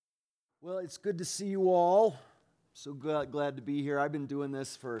Well, it's good to see you all. So glad to be here. I've been doing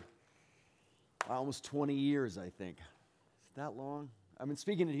this for almost 20 years, I think. Is that long? I've been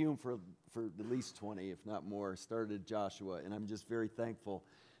speaking at Hume for at least 20, if not more. Started at Joshua, and I'm just very thankful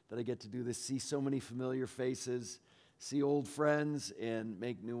that I get to do this, see so many familiar faces, see old friends, and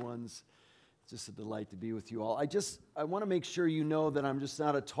make new ones. It's just a delight to be with you all. I want to make sure you know that I'm just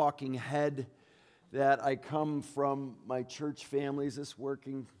not a talking head, that I come from my church family. Is this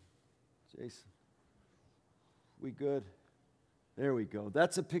working? Jason, we good? There we go.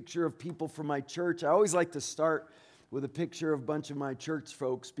 That's a picture of people from my church. I always like to start with a picture of a bunch of my church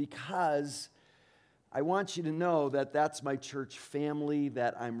folks because I want you to know that that's my church family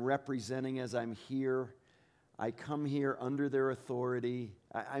that I'm representing as I'm here. I come here under their authority.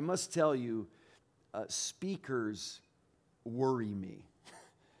 I must tell you, speakers worry me.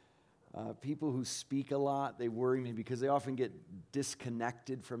 People who speak a lot, they worry me because they often get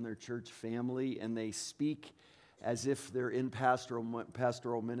disconnected from their church family and they speak as if they're in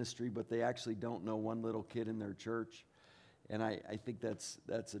pastoral ministry, but they actually don't know one little kid in their church. And I think that's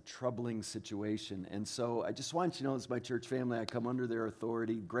a troubling situation. And so I just want you to know, it's my church family. I come under their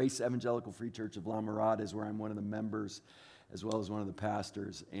authority. Grace Evangelical Free Church of La Mirada is where I'm one of the members as well as one of the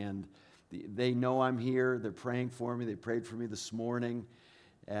pastors. And they know I'm here. They're praying for me. They prayed for me this morning,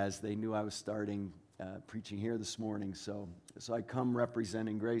 as they knew I was starting preaching here this morning. So I come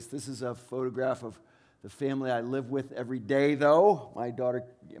representing Grace. This is a photograph of the family I live with every day, though.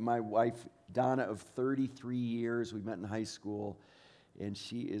 My wife, Donna, of 33 years. We met in high school, and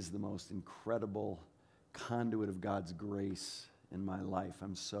she is the most incredible conduit of God's grace in my life.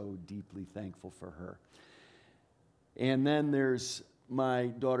 I'm so deeply thankful for her. And then there's my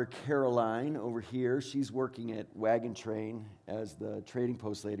daughter Caroline over here. She's working at Wagon Train as the trading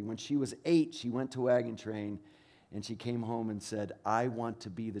post lady. When she was 8, she went to Wagon Train and she came home and said, "I want to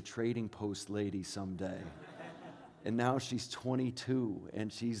be the trading post lady someday." And now she's 22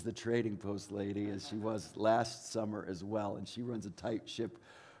 and she's the trading post lady, as she was last summer as well. And she runs a tight ship,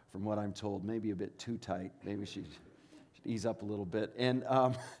 from what I'm told, maybe a bit too tight. Maybe she should ease up a little bit. And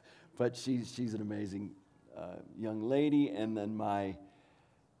but she's an amazing young lady. And then my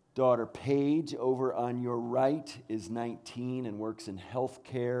daughter Paige over on your right is 19 and works in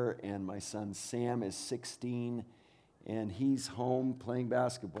healthcare, and my son Sam is 16 and he's home playing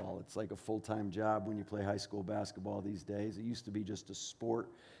basketball. It's like a full-time job when you play high school basketball these days. It used to be just a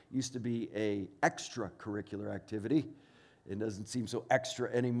sport. It used to be a extracurricular activity. It doesn't seem so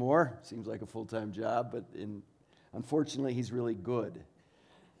extra anymore. It seems like a full-time job, but unfortunately he's really good.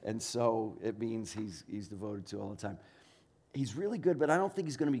 And so it means he's devoted to it all the time. He's really good, but I don't think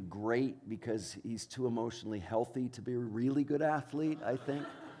he's going to be great because he's too emotionally healthy to be a really good athlete, I think.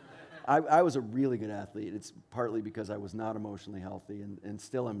 I was a really good athlete. It's partly because I was not emotionally healthy and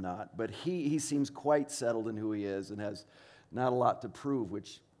still am not. But he seems quite settled in who he is and has not a lot to prove,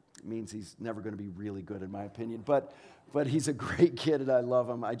 which means he's never going to be really good in my opinion. But he's a great kid and I love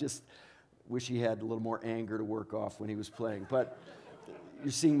him. I just wish he had a little more anger to work off when he was playing. But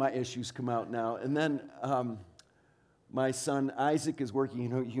you're seeing my issues come out now. And then my son Isaac is working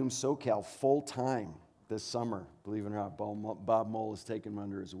in Hume SoCal full-time this summer. Believe it or not, Bob Mole has taken him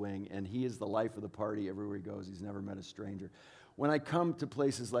under his wing, and he is the life of the party everywhere he goes. He's never met a stranger. When I come to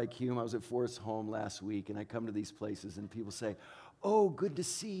places like Hume, I was at Forest Home last week, and I come to these places, and people say, "Oh, good to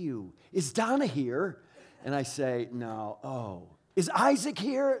see you. Is Donna here?" And I say, "No." "Oh, is Isaac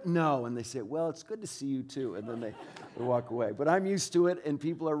here?" "No." And they say, "Well, it's good to see you too." And then they walk away. But I'm used to it, and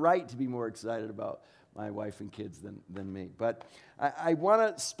people are right to be more excited about my wife and kids than me. But I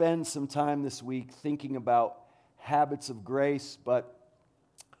want to spend some time this week thinking about habits of grace, but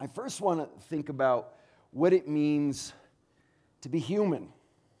I first want to think about what it means to be human.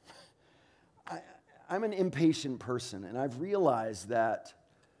 I'm an impatient person, and I've realized that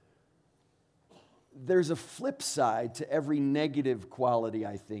there's a flip side to every negative quality,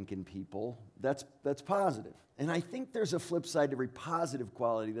 I think, in people that's positive. And I think there's a flip side to every positive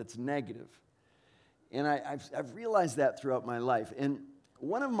quality that's negative. And I've realized that throughout my life. And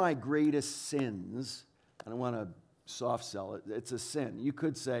one of my greatest sins, I don't want to soft sell it, it's a sin. You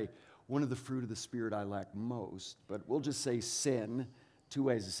could say, one of the fruit of the Spirit I lack most, but we'll just say sin, 2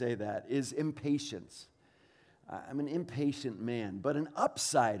 ways to say that, is impatience. I'm an impatient man. But an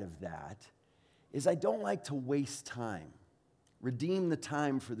upside of that is I don't like to waste time. Redeem the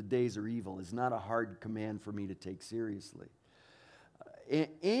time for the days are evil is not a hard command for me to take seriously.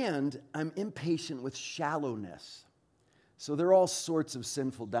 And I'm impatient with shallowness. So there are all sorts of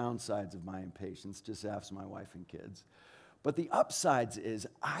sinful downsides of my impatience. Just ask my wife and kids. But the upsides is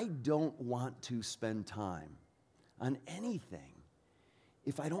I don't want to spend time on anything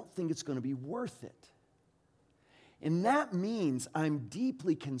if I don't think it's going to be worth it. And that means I'm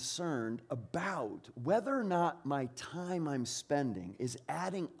deeply concerned about whether or not my time I'm spending is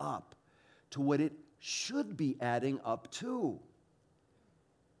adding up to what it should be adding up to.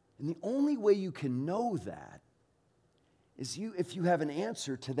 And the only way you can know that is if you have an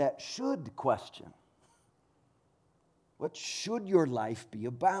answer to that should question. What should your life be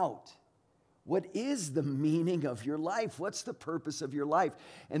about? What is the meaning of your life? What's the purpose of your life?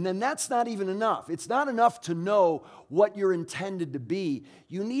 And then that's not even enough. It's not enough to know what you're intended to be.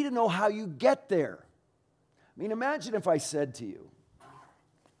 You need to know how you get there. I mean, imagine if I said to you,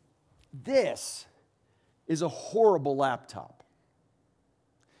 this is a horrible laptop.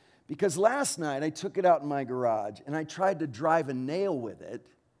 Because last night I took it out in my garage and I tried to drive a nail with it.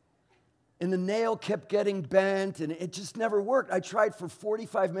 And the nail kept getting bent, and it just never worked. I tried for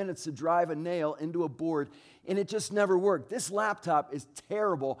 45 minutes to drive a nail into a board, and it just never worked. This laptop is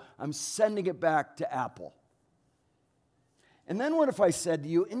terrible. I'm sending it back to Apple. And then what if I said to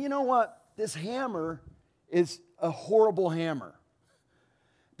you, and you know what? This hammer is a horrible hammer.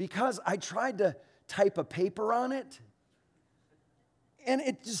 Because I tried to type a paper on it, and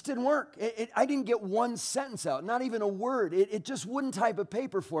it just didn't work. I didn't get one sentence out, not even a word. It just wouldn't type a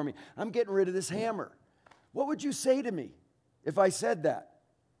paper for me. I'm getting rid of this hammer. What would you say to me if I said that?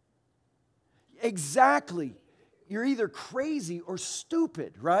 Exactly. You're either crazy or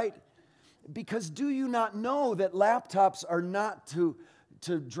stupid, right? Because do you not know that laptops are not to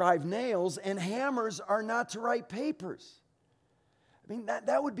drive nails and hammers are not to write papers? I mean,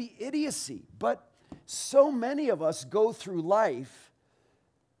 that would be idiocy. But so many of us go through life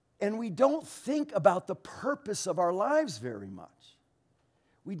and we don't think about the purpose of our lives very much.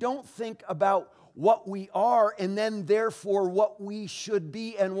 We don't think about what we are and then therefore what we should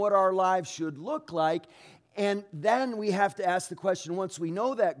be and what our lives should look like. And then we have to ask the question, once we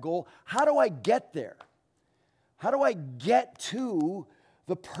know that goal, how do I get there? How do I get to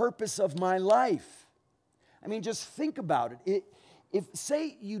the purpose of my life? I mean, just think about it. If,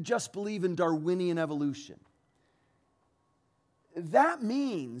 say, you just believe in Darwinian evolution, that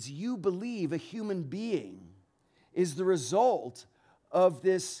means you believe a human being is the result of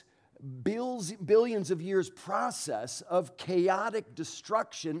this billions of years process of chaotic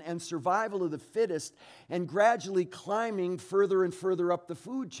destruction and survival of the fittest and gradually climbing further and further up the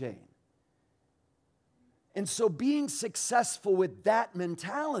food chain. And so being successful with that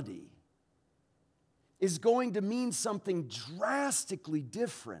mentality is going to mean something drastically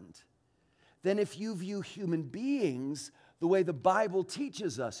different than if you view human beings the way the Bible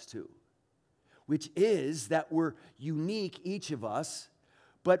teaches us to, which is that we're unique, each of us,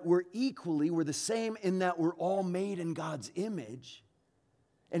 but we're the same in that we're all made in God's image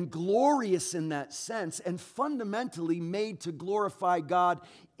and glorious in that sense and fundamentally made to glorify God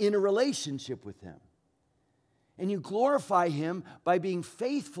in a relationship with Him. And you glorify Him by being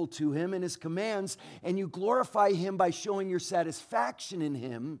faithful to Him and His commands, and you glorify Him by showing your satisfaction in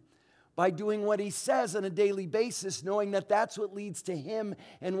Him by doing what He says on a daily basis, knowing that that's what leads to Him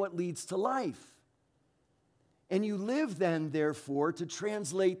and what leads to life. And you live then, therefore, to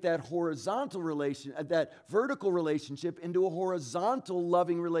translate that that vertical relationship into a horizontal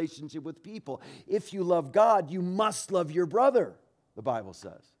loving relationship with people. If you love God, you must love your brother, the Bible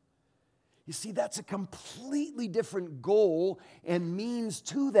says. You see, that's a completely different goal and means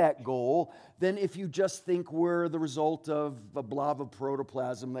to that goal than if you just think we're the result of a blob of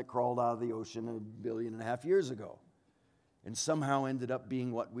protoplasm that crawled out of the ocean 1.5 billion years ago and somehow ended up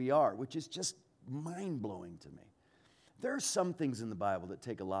being what we are, which is just mind-blowing to me. There are some things in the Bible that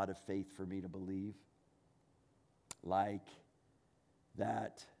take a lot of faith for me to believe, like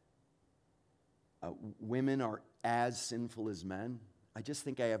that women are as sinful as men. I just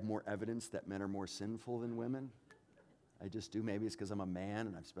think I have more evidence that men are more sinful than women. I just do. Maybe it's because I'm a man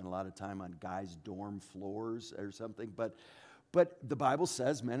and I've spent a lot of time on guys' dorm floors or something. But the Bible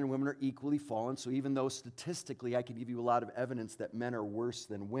says men and women are equally fallen. So even though statistically I could give you a lot of evidence that men are worse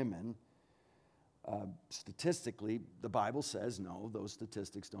than women, statistically the Bible says no, those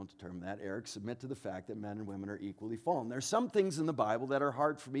statistics don't determine that. Eric, submit to the fact that men and women are equally fallen. There's some things in the Bible that are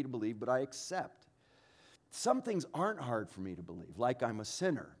hard for me to believe, but I accept. Some things aren't hard for me to believe, like I'm a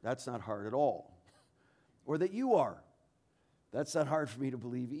sinner. That's not hard at all. Or that you are. That's not hard for me to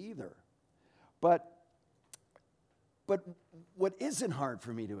believe either. But what isn't hard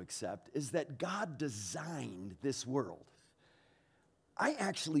for me to accept is that God designed this world. I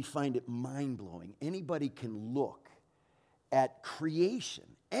actually find it mind-blowing. Anybody can look at creation,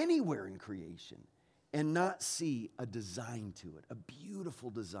 anywhere in creation, and not see a design to it, a beautiful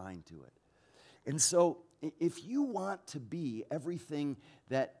design to it. And so If you want to be everything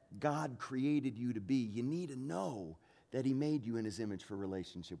that God created you to be, you need to know that he made you in his image for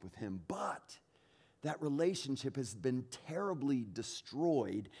relationship with him. But that relationship has been terribly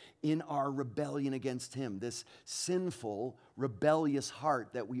destroyed in our rebellion against him, this sinful, rebellious heart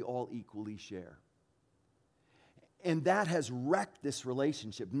that we all equally share. And that has wrecked this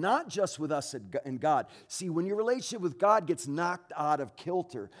relationship, not just with us and God. See, when your relationship with God gets knocked out of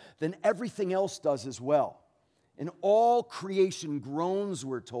kilter, then everything else does as well. And all creation groans,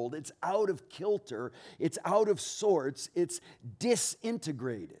 we're told. It's out of kilter. It's out of sorts. It's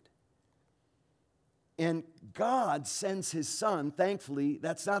disintegrated. And God sends his son, thankfully,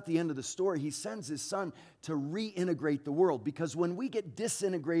 that's not the end of the story. He sends his son to reintegrate the world. Because when we get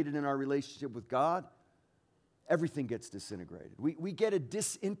disintegrated in our relationship with God, everything gets disintegrated. We get a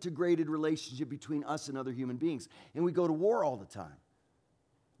disintegrated relationship between us and other human beings. And we go to war all the time.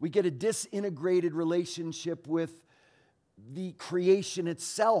 We get a disintegrated relationship with the creation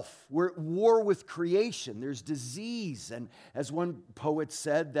itself. We're at war with creation. There's disease. And as one poet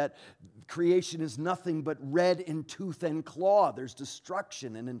said, that creation is nothing but red in tooth and claw. There's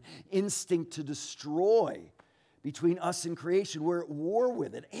destruction and an instinct to destroy between us and creation. We're at war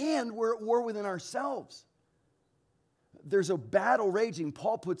with it. And we're at war within ourselves. There's a battle raging.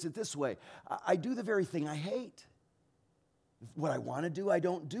 Paul puts it this way: I do the very thing I hate. What I want to do, I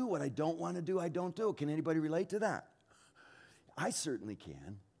don't do. What I don't want to do, I don't do. Can anybody relate to that? I certainly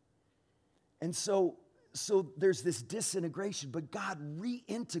can. And so there's this disintegration, but God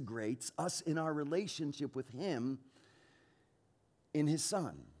reintegrates us in our relationship with him in his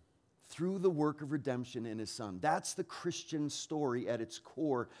son, through the work of redemption in his son. That's the Christian story at its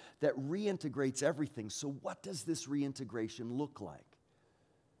core that reintegrates everything. So what does this reintegration look like?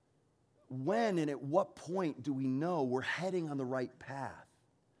 When and at what point do we know we're heading on the right path?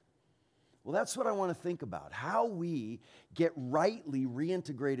 Well, that's what I want to think about. How we get rightly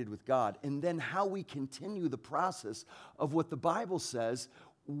reintegrated with God, and then how we continue the process of what the Bible says,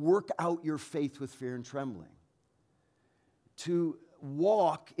 work out your faith with fear and trembling. To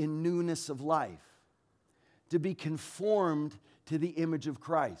walk in newness of life. To be conformed to the image of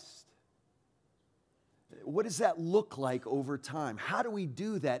Christ. What does that look like over time? How do we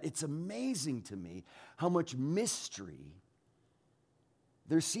do that? It's amazing to me how much mystery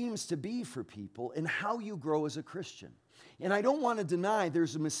there seems to be for people in how you grow as a Christian. And I don't want to deny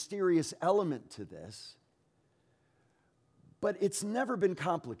there's a mysterious element to this, but it's never been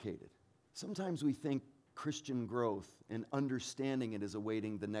complicated. Sometimes we think Christian growth and understanding it is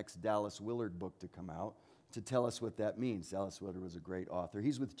awaiting the next Dallas Willard book to come out to tell us what that means. Dallas Willard was a great author.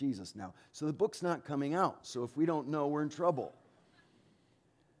 He's with Jesus now. So the book's not coming out. So if we don't know, we're in trouble.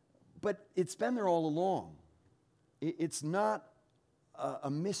 But it's been there all along. It's not a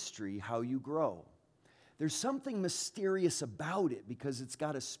mystery how you grow. There's something mysterious about it because it's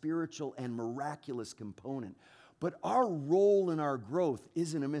got a spiritual and miraculous component. But our role in our growth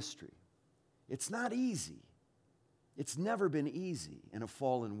isn't a mystery. It's not easy. It's never been easy in a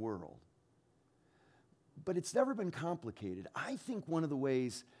fallen world. But it's never been complicated. I think one of the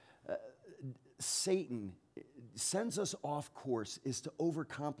ways Satan sends us off course is to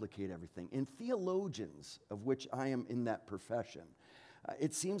overcomplicate everything. And theologians, of which I am in that profession,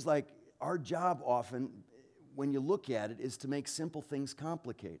 it seems like our job often, when you look at it, is to make simple things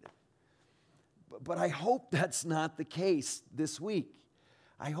complicated. But I hope that's not the case this week.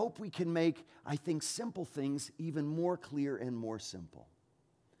 I hope we can make, I think, simple things even more clear and more simple.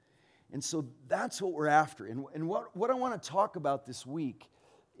 And so that's what we're after. And what I want to talk about this week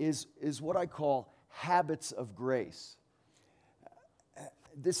is what I call habits of grace.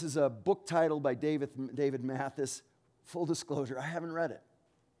 This is a book title by David Mathis. Full disclosure, I haven't read it.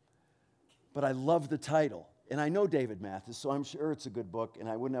 But I love the title. And I know David Mathis, so I'm sure it's a good book, and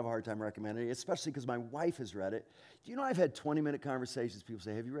I wouldn't have a hard time recommending it, especially because my wife has read it. Do you know I've had 20-minute conversations? People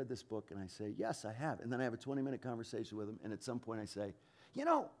say, have you read this book? And I say, yes, I have. And then I have a 20-minute conversation with them, and at some point I say,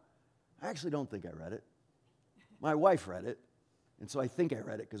 I actually don't think I read it. My wife read it, and so I think I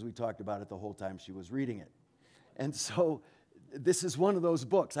read it because we talked about it the whole time she was reading it. And so this is one of those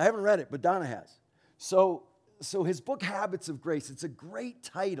books. I haven't read it, but Donna has. So his book, Habits of Grace, it's a great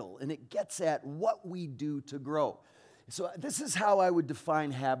title, and it gets at what we do to grow. So this is how I would define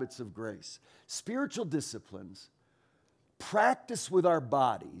habits of grace. Spiritual disciplines, practice with our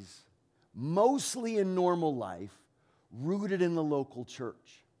bodies, mostly in normal life, rooted in the local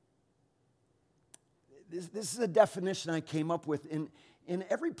church. This is a definition I came up with, and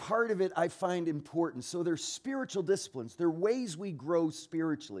every part of it I find important. So there's spiritual disciplines. They're ways we grow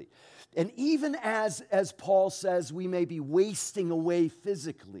spiritually. And even as Paul says, we may be wasting away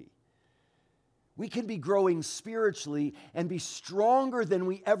physically, We can be growing spiritually and be stronger than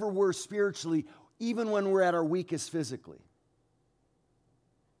we ever were spiritually, even when we're at our weakest physically.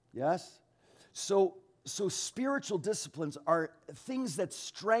 Yes? So spiritual disciplines are things that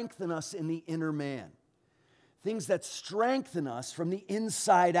strengthen us in the inner man. Things that strengthen us from the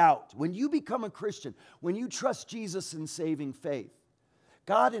inside out. When you become a Christian, when you trust Jesus in saving faith,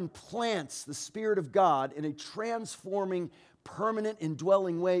 God implants the Spirit of God in a transforming, permanent,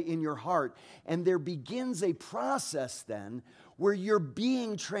 indwelling way in your heart. And there begins a process then where you're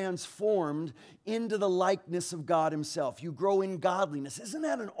being transformed into the likeness of God Himself. You grow in godliness. Isn't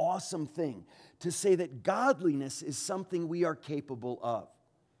that an awesome thing to say that godliness is something we are capable of?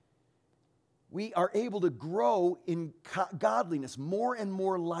 We are able to grow in godliness, more and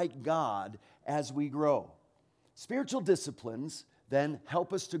more like God as we grow. Spiritual disciplines then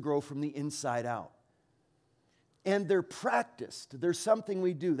help us to grow from the inside out. And they're practiced. They're something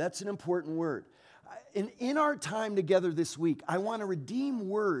we do. That's an important word. In our time together this week, I want to redeem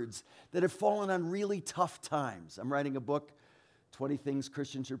words that have fallen on really tough times. I'm writing a book, 20 Things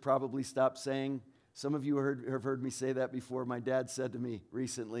Christians Should Probably Stop Saying. Some of you have heard me say that before. My dad said to me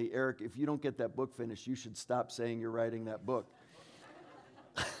recently, Eric, if you don't get that book finished, you should stop saying you're writing that book.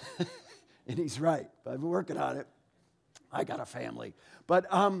 And he's right. I've been working on it. I got a family. But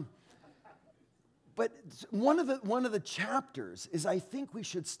one of the chapters is I think we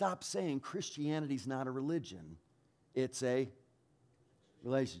should stop saying Christianity's not a religion. It's a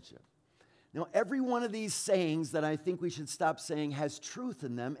relationship. Now, every one of these sayings that I think we should stop saying has truth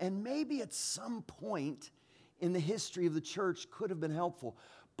in them, and maybe at some point in the history of the church could have been helpful.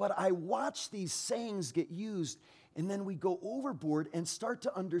 But I watch these sayings get used, and then we go overboard and start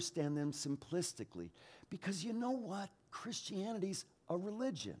to understand them simplistically. Because you know what? Christianity's a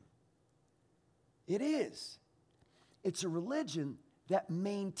religion. It is. It's a religion that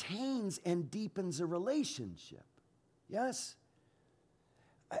maintains and deepens a relationship. Yes?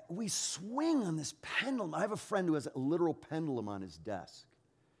 We swing on this pendulum. I have a friend who has a literal pendulum on his desk.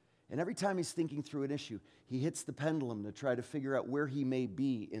 And every time he's thinking through an issue, he hits the pendulum to try to figure out where he may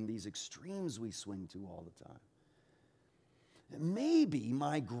be in these extremes we swing to all the time. And maybe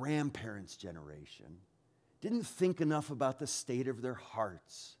my grandparents' generation didn't think enough about the state of their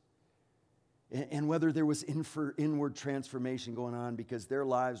hearts and whether there was inward transformation going on, because their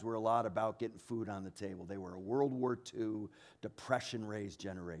lives were a lot about getting food on the table. They were a World War II, Depression-raised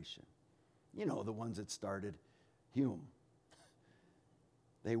generation. You know, the ones that started Hume.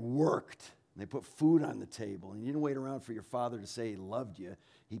 They worked, and they put food on the table, and you didn't wait around for your father to say he loved you.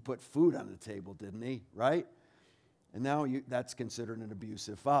 He put food on the table, didn't he? Right? And now that's considered an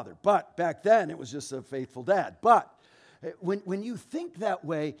abusive father. But back then, it was just a faithful dad. But when you think that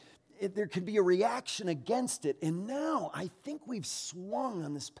way, there can be a reaction against it. And now I think we've swung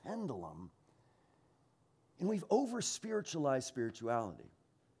on this pendulum and we've over-spiritualized spirituality.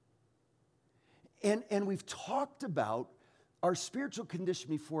 And we've talked about our spiritual condition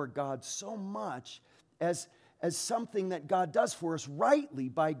before God so much as something that God does for us rightly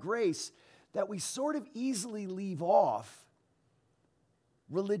by grace, that we sort of easily leave off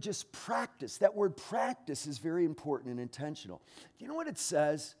religious practice. That word practice is very important and intentional. Do you know what it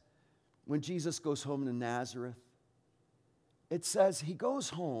says when Jesus goes home to Nazareth? It says he goes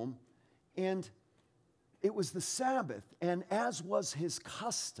home, and it was the Sabbath, and as was his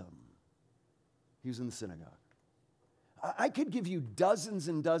custom, he was in the synagogue. I could give you dozens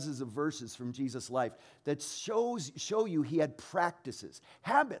and dozens of verses from Jesus' life that show you he had practices,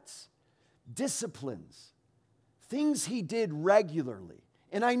 habits, disciplines, things he did regularly.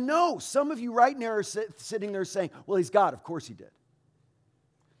 And I know some of you right now are sitting there saying, well, he's God. Of course he did.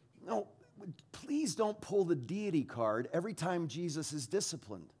 No, please don't pull the deity card every time Jesus is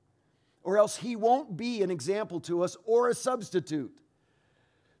disciplined, or else he won't be an example to us or a substitute.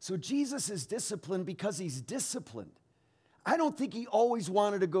 So Jesus is disciplined because he's disciplined. I don't think he always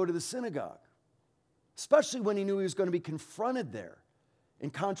wanted to go to the synagogue, especially when he knew he was going to be confronted there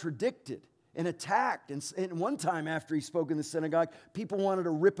and contradicted and attacked. And one time after he spoke in the synagogue, people wanted to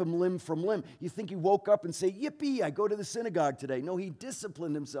rip him limb from limb. You think he woke up and say, yippee, I go to the synagogue today. No, he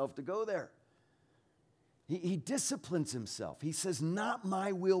disciplined himself to go there. He disciplines himself. He says, not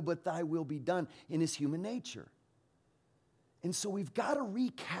my will, but thy will be done, in his human nature. And so we've got to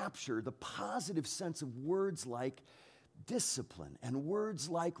recapture the positive sense of words like discipline and words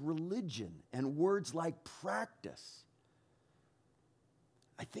like religion and words like practice.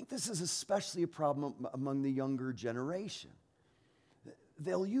 I think this is especially a problem among the younger generation.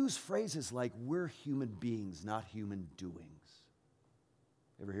 They'll use phrases like, we're human beings, not human doings.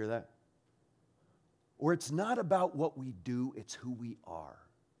 Ever hear that? Or it's not about what we do, it's who we are.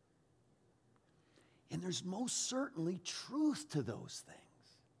 And there's most certainly truth to those things.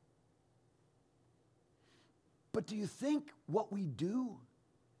 But do you think what we do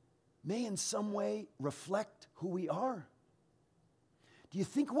may in some way reflect who we are? Do you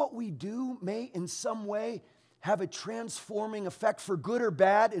think what we do may in some way have a transforming effect for good or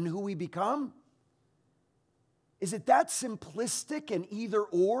bad in who we become? Is it that simplistic and either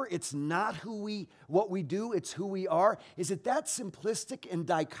or? It's not what we do, it's who we are. Is it that simplistic and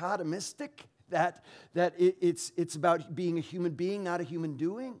dichotomistic that it's about being a human being, not a human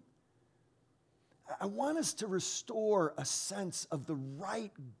doing? I want us to restore a sense of the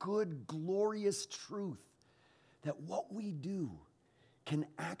right, good, glorious truth that what we do can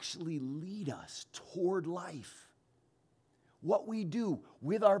actually lead us toward life. What we do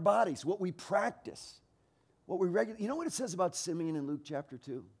with our bodies, what we practice, what we regularly. You know what it says about Simeon in Luke chapter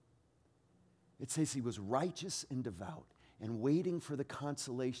 2? It says he was righteous and devout and waiting for the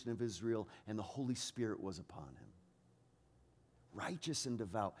consolation of Israel, and the Holy Spirit was upon him. Righteous and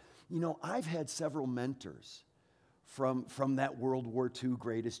devout. You know, I've had several mentors from that World War II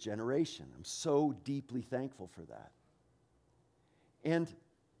greatest generation. I'm so deeply thankful for that. And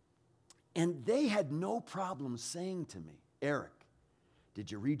they had no problem saying to me, Eric,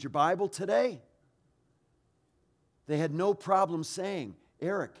 did you read your Bible today? They had no problem saying,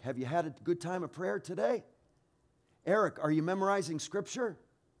 Eric, have you had a good time of prayer today? Eric, are you memorizing Scripture?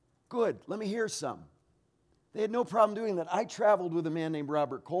 Good, let me hear some. They had no problem doing that. I traveled with a man named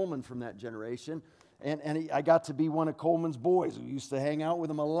Robert Coleman from that generation, and I got to be one of Coleman's boys. We used to hang out with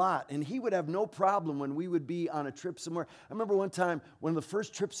him a lot, and he would have no problem when we would be on a trip somewhere. I remember one time, one of the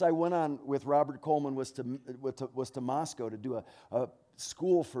first trips I went on with Robert Coleman was to Moscow to do a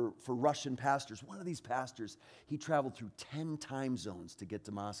school for Russian pastors. One of these pastors, he traveled through 10 time zones to get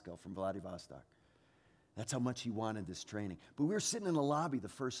to Moscow from Vladivostok. That's how much he wanted this training. But we were sitting in the lobby the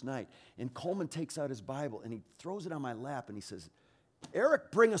first night, and Coleman takes out his Bible, and he throws it on my lap, and he says,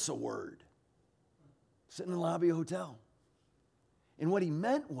 Eric, bring us a word. Sitting in the lobby of a hotel. And what he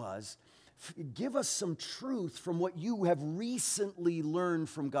meant was, give us some truth from what you have recently learned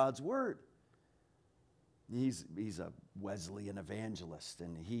from God's Word. He's a Wesleyan evangelist,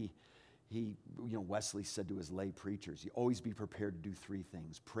 and Wesley said to his lay preachers, you always be prepared to do three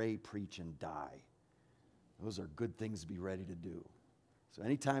things: pray, preach, and die. Those are good things to be ready to do. So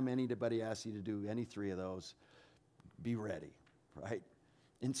anytime anybody asks you to do any three of those, be ready, right?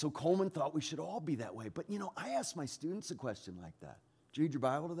 And so Coleman thought we should all be that way. But, I asked my students a question like that. Did you read your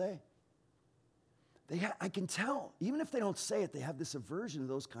Bible today? I can tell, even if they don't say it, they have this aversion to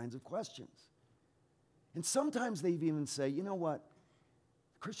those kinds of questions. And sometimes they even say, you know what?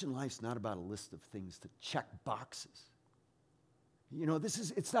 The Christian life's not about a list of things to check boxes.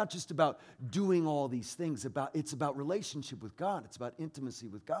 It's not just about doing all these things. It's about relationship with God. It's about intimacy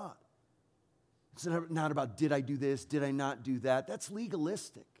with God. It's not about, did I do this? Did I not do that? That's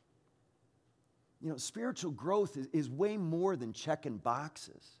legalistic. Spiritual growth is way more than checking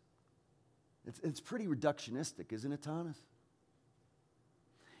boxes. It's pretty reductionistic, isn't it, Thomas?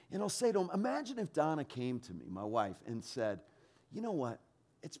 And I'll say to him, imagine if Donna came to me, my wife, and said, you know what?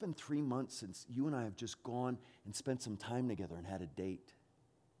 It's been 3 months since you and I have just gone and spent some time together and had a date.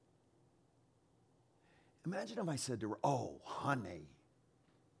 Imagine if I said to her, oh, honey,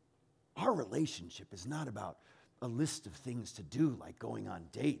 our relationship is not about a list of things to do like going on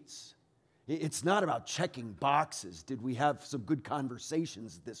dates. It's not about checking boxes. Did we have some good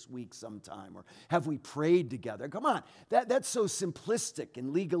conversations this week sometime? Or have we prayed together? Come on, that's so simplistic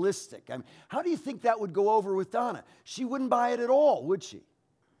and legalistic. I mean, how do you think that would go over with Donna? She wouldn't buy it at all, would she?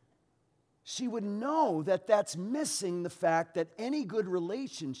 She would know that that's missing the fact that any good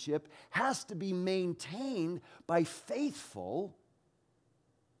relationship has to be maintained by faithful,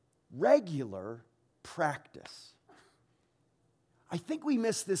 regular practice. I think we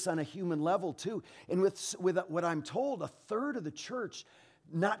miss this on a human level too. And with what I'm told, a third of the church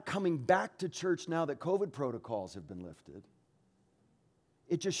not coming back to church now that COVID protocols have been lifted,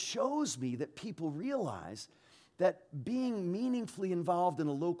 it just shows me that people realize that being meaningfully involved in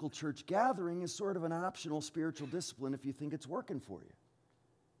a local church gathering is sort of an optional spiritual discipline if you think it's working for you.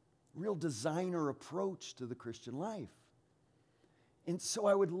 Real designer approach to the Christian life. And so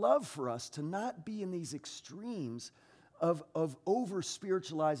I would love for us to not be in these extremes of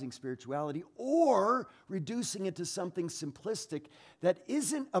over-spiritualizing spirituality or reducing it to something simplistic that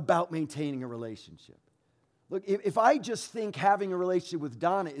isn't about maintaining a relationship. Look, if I just think having a relationship with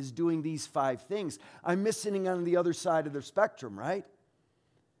Donna is doing these 5 things, I'm missing on the other side of the spectrum, right?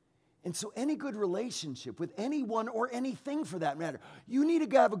 And so any good relationship with anyone or anything for that matter, you need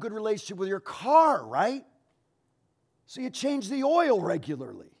to have a good relationship with your car, right? So you change the oil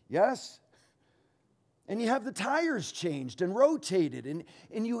regularly, yes? and you have the tires changed and rotated,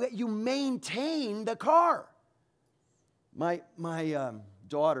 and you maintain the car. My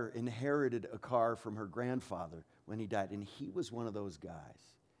daughter inherited a car from her grandfather when he died, and he was one of those guys.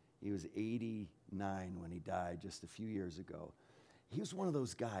 He was 89 when he died just a few years ago. He was one of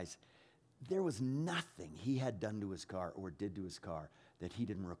those guys. There was nothing he had done to his car or did to his car that he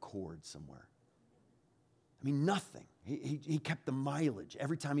didn't record somewhere. I mean, nothing. He kept the mileage.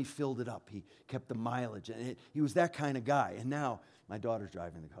 Every time he filled it up, he kept the mileage. And he was that kind of guy. And now my daughter's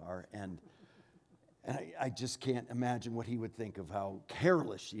driving the car, and I just can't imagine what he would think of how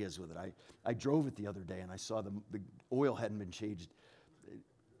careless she is with it. I drove it the other day, and I saw the oil hadn't been changed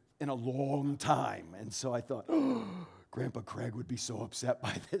in a long time. And so I thought, oh, Grandpa Craig would be so upset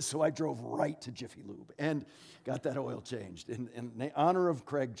by this. So I drove right to Jiffy Lube and got that oil changed in the honor of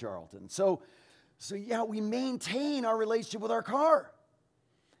Craig Charlton. So yeah, we maintain our relationship with our car.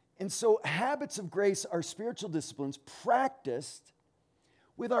 And so habits of grace are spiritual disciplines practiced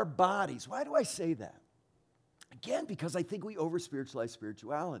with our bodies. Why do I say that? Again, because I think we over-spiritualize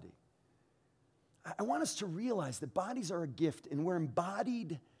spirituality. I want us to realize that bodies are a gift, and we're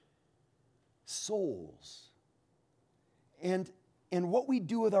embodied souls. And what we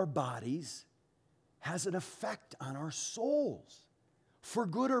do with our bodies has an effect on our souls, for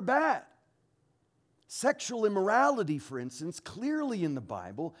good or bad. Sexual immorality, for instance, clearly in the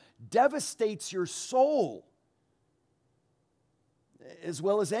Bible, devastates your soul, as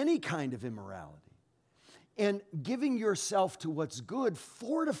well as any kind of immorality. And giving yourself to what's good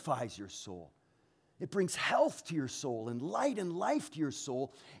fortifies your soul. It brings health to your soul and light and life to your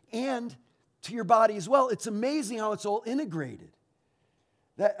soul and to your body as well. It's amazing how it's all integrated.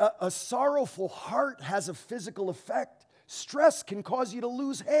 That a sorrowful heart has a physical effect. Stress can cause you to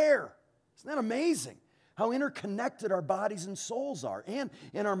lose hair. Isn't that amazing? How interconnected our bodies and souls are, and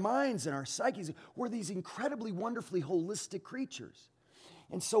our minds and our psyches. We're these incredibly, wonderfully holistic creatures.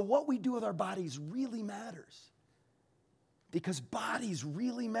 And so what we do with our bodies really matters, because bodies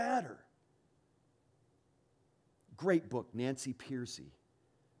really matter. Great book, Nancy Pearcey.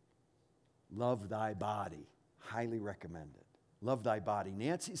 Love Thy Body. Highly recommend it. Love Thy Body.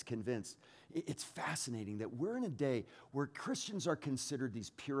 Nancy's convinced. It's fascinating that we're in a day where Christians are considered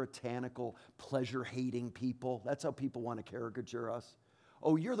these puritanical, pleasure-hating people. That's how people want to caricature us.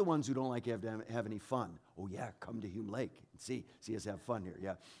 Oh, you're the ones who don't like to have any fun. Oh, yeah, come to Hume Lake and see us have fun here,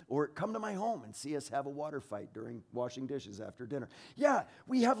 yeah. Or come to my home and see us have a water fight during washing dishes after dinner. Yeah,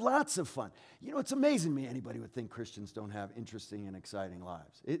 we have lots of fun. You know, it's amazing to me anybody would think Christians don't have interesting and exciting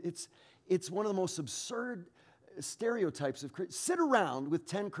lives. It's one of the most absurd stereotypes of Christians. Sit around with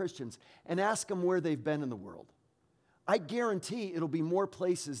 10 Christians and ask them where they've been in the world. I guarantee it'll be more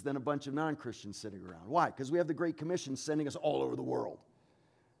places than a bunch of non-Christians sitting around. Why? Because we have the Great Commission sending us all over the world.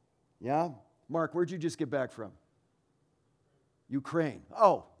 Yeah? Mark, where'd you just get back from? Ukraine.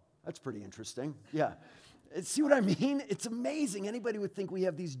 Oh, that's pretty interesting. Yeah. See what I mean? It's amazing. Anybody would think we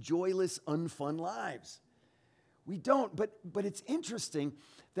have these joyless, unfun lives. We don't, but it's interesting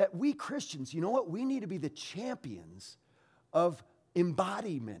that we Christians, you know what? We need to be the champions of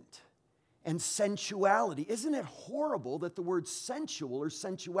embodiment and sensuality. Isn't it horrible that the word sensual or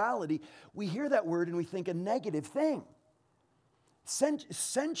sensuality, we hear that word and we think a negative thing?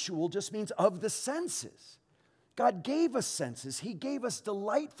 Sensual just means of the senses. God gave us senses. He gave us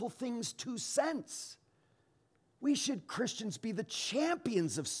delightful things to sense. We should, Christians, be the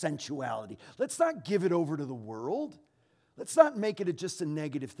champions of sensuality. Let's not give it over to the world. Let's not make it just a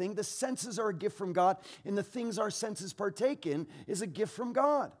negative thing. The senses are a gift from God, and the things our senses partake in is a gift from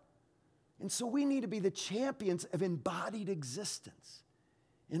God. And so we need to be the champions of embodied existence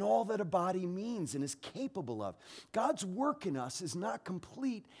in all that a body means and is capable of. God's work in us is not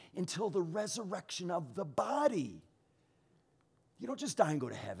complete until the resurrection of the body. You don't just die and go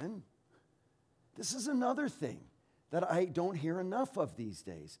to heaven. This is another thing that I don't hear enough of these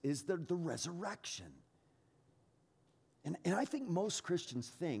days, is the resurrection. And I think most Christians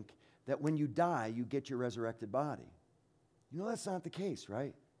think that when you die, you get your resurrected body. You know that's not the case,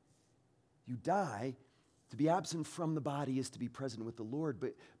 right? You die. To be absent from the body is to be present with the Lord.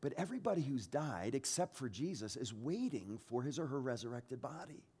 But everybody who's died, except for Jesus, is waiting for his or her resurrected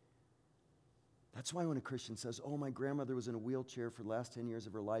body. That's why when a Christian says, oh, my grandmother was in a wheelchair for the last 10 years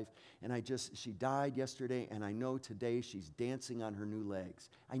of her life, and she died yesterday, and I know today she's dancing on her new legs.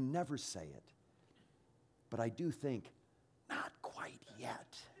 I never say it. But I do think, not quite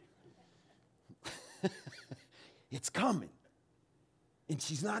yet. It's coming. And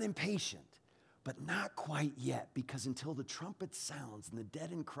she's not impatient. But not quite yet, because until the trumpet sounds and the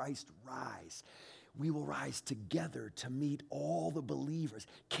dead in Christ rise, we will rise together to meet all the believers.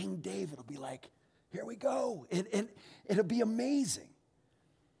 King David will be like, Here we go. And it'll be amazing.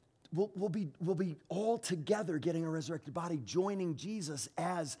 We'll be all together getting a resurrected body, joining Jesus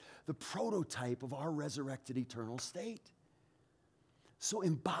as the prototype of our resurrected eternal state. So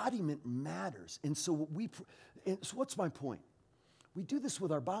embodiment matters. And so what's my point? We do this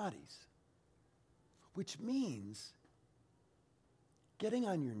with our bodies, which means getting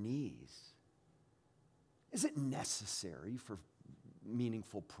on your knees. Is it necessary for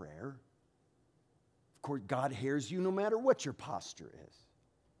meaningful prayer? Of course, God hears you no matter what your posture is.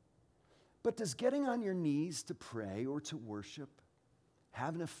 But does getting on your knees to pray or to worship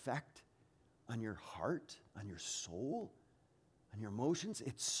have an effect on your heart, on your soul, on your emotions?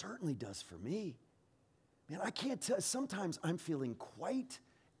 It certainly does for me. Man, I can't tell. Sometimes I'm feeling quite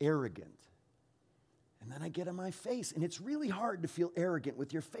arrogant. And then I get on my face. And it's really hard to feel arrogant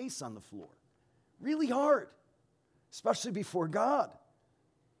with your face on the floor. Really hard. Especially before God.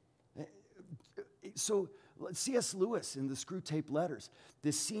 So C.S. Lewis in the Screwtape Letters,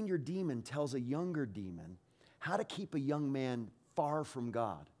 this senior demon tells a younger demon how to keep a young man far from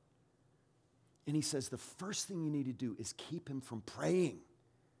God. And he says the first thing you need to do is keep him from praying.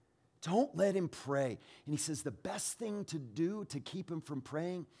 Don't let him pray. And he says the best thing to do to keep him from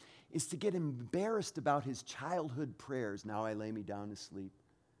praying is to get embarrassed about his childhood prayers. Now I lay me down to sleep.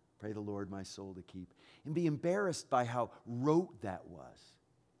 Pray the Lord my soul to keep. And be embarrassed by how rote that was.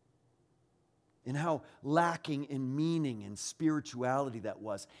 And how lacking in meaning and spirituality that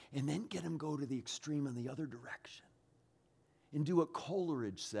was. And then get him go to the extreme in the other direction. And do what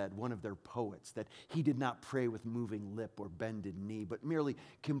Coleridge said, one of their poets, that he did not pray with moving lip or bended knee, but merely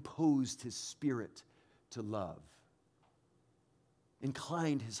composed his spirit to love.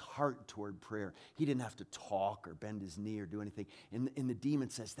 Inclined his heart toward prayer. He didn't have to talk or bend his knee or do anything. And the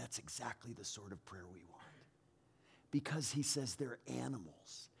demon says that's exactly the sort of prayer we want. Because he says they're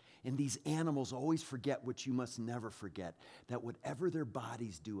animals. And these animals always forget what you must never forget, that whatever their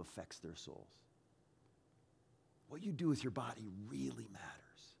bodies do affects their souls. What you do with your body really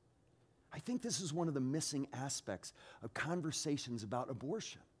matters. I think this is one of the missing aspects of conversations about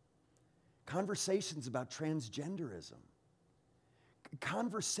abortion, conversations about transgenderism,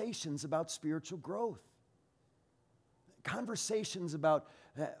 conversations about spiritual growth, conversations about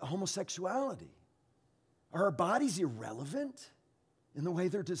homosexuality. Are our bodies irrelevant in the way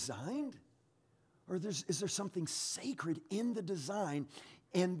they're designed? Or is there something sacred in the design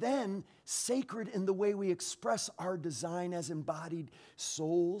and then sacred in the way we express our design as embodied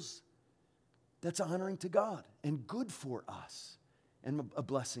souls that's honoring to God and good for us and a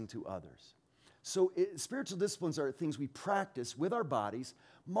blessing to others? So spiritual disciplines are things we practice with our bodies,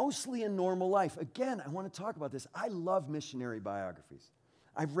 mostly in normal life. Again, I want to talk about this. I love missionary biographies.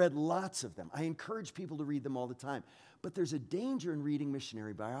 I've read lots of them. I encourage people to read them all the time. But there's a danger in reading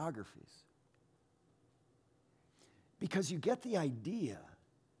missionary biographies. Because you get the idea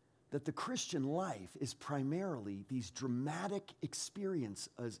that the Christian life is primarily these dramatic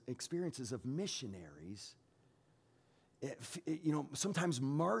experiences of missionaries, sometimes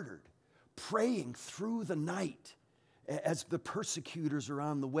martyred, praying through the night as the persecutors are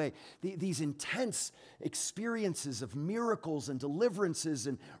on the way. These intense experiences of miracles and deliverances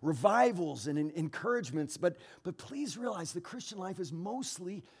and revivals and encouragements. But please realize the Christian life is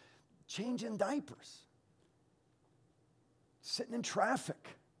mostly changing diapers, sitting in traffic,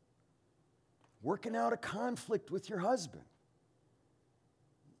 working out a conflict with your husband,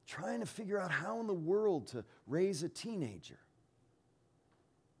 trying to figure out how in the world to raise a teenager,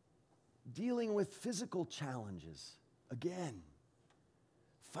 dealing with physical challenges. Again,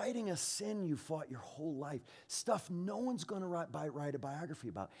 fighting a sin you fought your whole life. Stuff no one's going to write a biography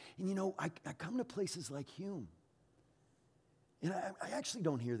about. And I come to places like Hume. And I actually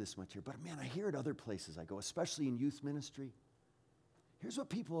don't hear this much here, but man, I hear it other places I go, especially in youth ministry. Here's what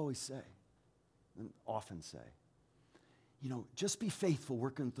people always say, and often say. Just be faithful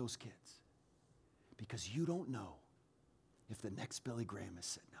working with those kids. Because you don't know if the next Billy Graham is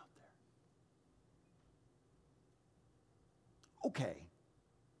sitting out there. Okay,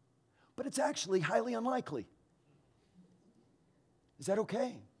 but it's actually highly unlikely. Is that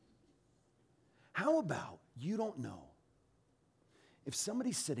okay? How about you don't know if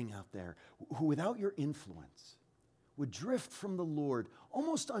somebody's sitting out there who without your influence would drift from the Lord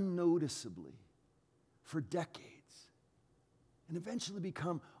almost unnoticeably for decades and eventually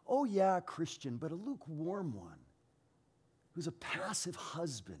become, oh yeah, a Christian, but a lukewarm one who's a passive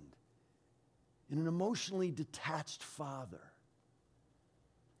husband and an emotionally detached father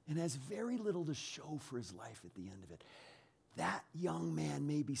and has very little to show for his life at the end of it. That young man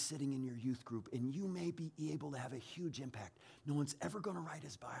may be sitting in your youth group, and you may be able to have a huge impact. No one's ever going to write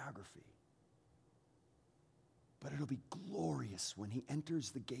his biography. But it'll be glorious when he enters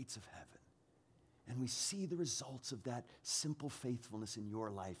the gates of heaven and we see the results of that simple faithfulness in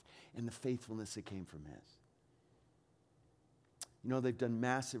your life and the faithfulness that came from his. You know, they've done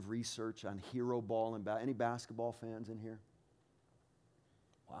massive research on hero ball and any basketball fans in here?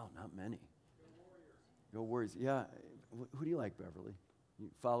 Wow, not many. Go Warriors. Yeah. Who do you like, Beverly? You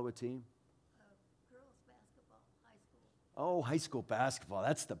follow a team? Girls basketball, high school. Oh, high school basketball.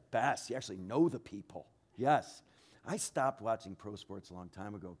 That's the best. You actually know the people. Yes. I stopped watching pro sports a long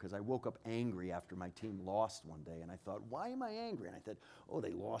time ago because I woke up angry after my team lost one day. And I thought, why am I angry? And I thought, oh,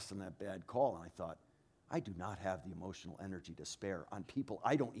 they lost on that bad call. And I thought, I do not have the emotional energy to spare on people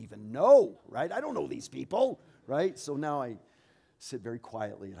I don't even know, right? I don't know these people, right? So now I sit very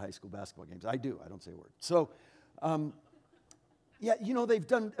quietly at high school basketball games. I do. I don't say a word. So, yeah, you know, they've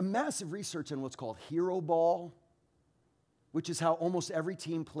done a massive research on what's called hero ball, which is how almost every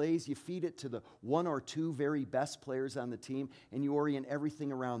team plays. You feed it to the one or two very best players on the team, and you orient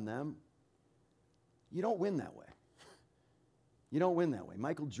everything around them. You don't win that way. You don't win that way.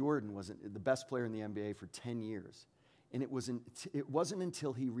 Michael Jordan was the best player in the NBA for 10 years. And it wasn't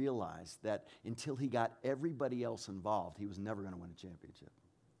until he realized that until he got everybody else involved, he was never going to win a championship.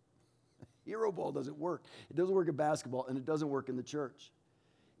 Hero ball doesn't work. It doesn't work in basketball, and it doesn't work in the church.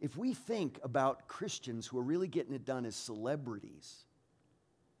 If we think about Christians who are really getting it done as celebrities,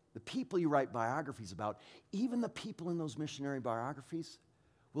 the people you write biographies about, even the people in those missionary biographies,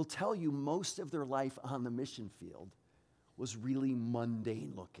 will tell you most of their life on the mission field was really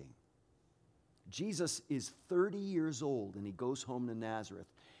mundane looking. Jesus is 30 years old and he goes home to Nazareth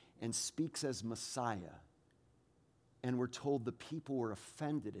and speaks as Messiah. And we're told the people were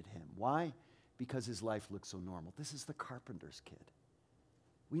offended at him. Why? Because his life looked so normal. This is the carpenter's kid.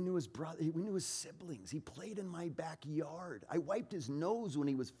 We knew his brother, we knew his siblings. He played in my backyard. I wiped his nose when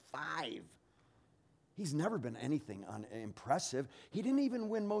he was 5. He's never been anything impressive. He didn't even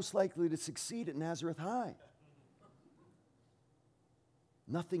win most likely to succeed at Nazareth High.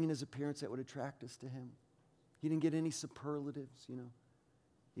 Nothing in his appearance that would attract us to him. He didn't get any superlatives, you know.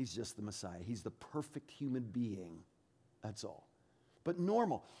 He's just the Messiah. He's the perfect human being. That's all. But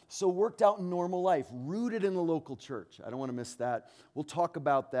normal. So worked out in normal life, rooted in the local church. I don't want to miss that. We'll talk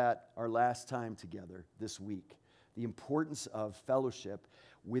about that our last time together this week. The importance of fellowship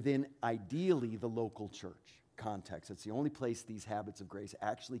within, ideally, the local church context. It's the only place these habits of grace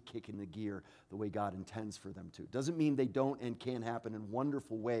actually kick into gear the way God intends for them to. Doesn't mean they don't and can happen in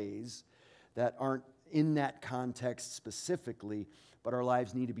wonderful ways that aren't in that context specifically, but our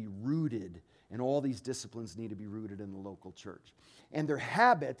lives need to be rooted, and all these disciplines need to be rooted in the local church. And they're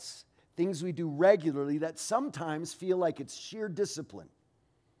habits, things we do regularly that sometimes feel like it's sheer discipline.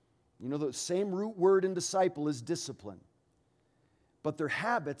 You know, the same root word in disciple is discipline. But they're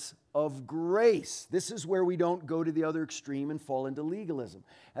habits of grace. This is where we don't go to the other extreme and fall into legalism.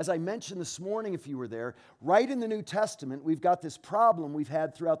 As I mentioned this morning, if you were there, right in the New Testament, we've got this problem we've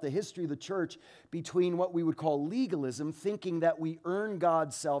had throughout the history of the church between what we would call legalism, thinking that we earn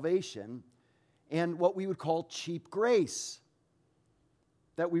God's salvation, and what we would call cheap grace,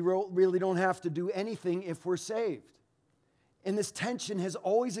 that we really don't have to do anything if we're saved. And this tension has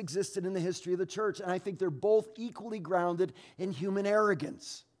always existed in the history of the church, and I think they're both equally grounded in human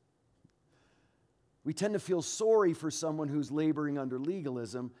arrogance. We tend to feel sorry for someone who's laboring under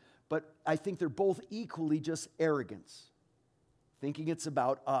legalism, but I think they're both equally just arrogance, thinking it's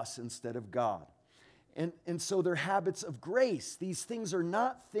about us instead of God. And so they're habits of grace. These things are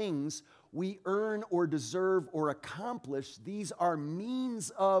not things we earn or deserve or accomplish. These are means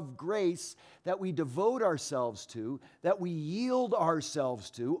of grace that we devote ourselves to, that we yield ourselves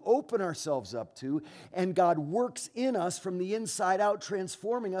to, open ourselves up to, and God works in us from the inside out,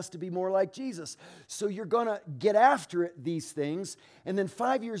 transforming us to be more like Jesus. So you're going to get after it, these things, and then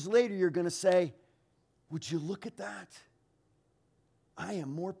 5 years later you're going to say, would you look at that? I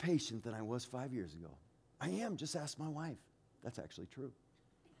am more patient than I was 5 years ago. I am. Just ask my wife. That's actually true.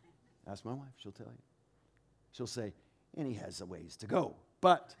 Ask my wife. She'll tell you. She'll say, and he has a ways to go.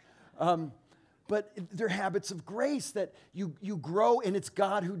 But they're habits of grace that you grow, and it's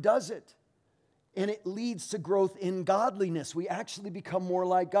God who does it. And it leads to growth in godliness. We actually become more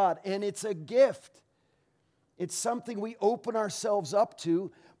like God. And it's a gift. It's something we open ourselves up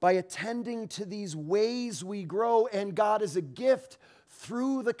to by attending to these ways we grow. And God is a gift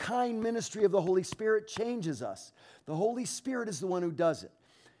through the kind ministry of the Holy Spirit changes us. The Holy Spirit is the one who does it.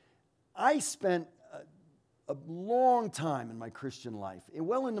 I spent a long time in my Christian life,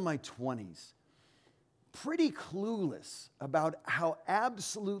 well into my 20s, pretty clueless about how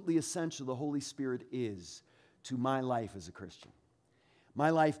absolutely essential the Holy Spirit is to my life as a Christian. my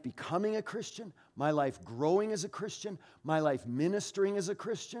life becoming a Christian, my life growing as a Christian, my life ministering as a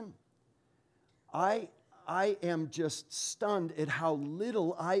Christian, I am just stunned at how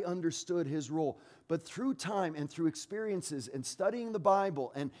little I understood his role. But through time and through experiences and studying the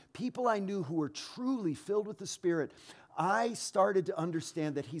Bible and people I knew who were truly filled with the Spirit, I started to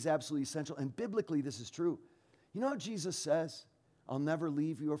understand that he's absolutely essential. And biblically, this is true. You know how Jesus says, I'll never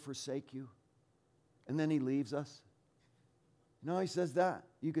leave you or forsake you? And then he leaves us. No, he says that.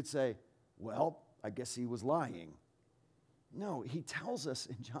 You could say, well, I guess he was lying. No, he tells us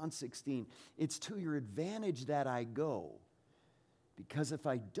in John 16, it's to your advantage that I go. Because if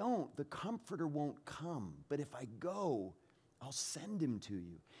I don't, the Comforter won't come. But if I go, I'll send him to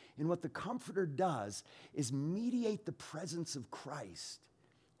you. And what the Comforter does is mediate the presence of Christ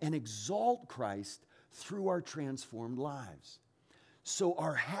and exalt Christ through our transformed lives. So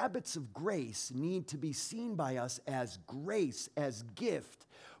our habits of grace need to be seen by us as grace, as gift,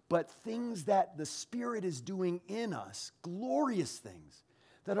 but things that the Spirit is doing in us, glorious things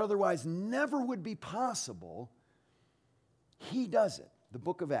that otherwise never would be possible. He does it. The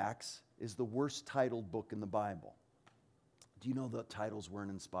book of Acts is the worst titled book in the Bible. Do you know the titles weren't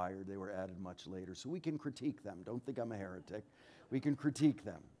inspired? They were added much later. So we can critique them. Don't think I'm a heretic. We can critique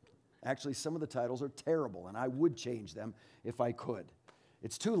them. Actually, some of the titles are terrible, and I would change them if I could.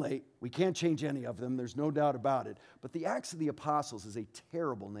 It's too late. We can't change any of them. There's no doubt about it. But the Acts of the Apostles is a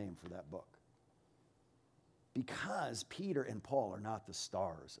terrible name for that book. Because Peter and Paul are not the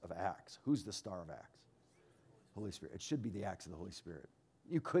stars of Acts. Who's the star of Acts? Holy Spirit. It should be the Acts of the Holy Spirit.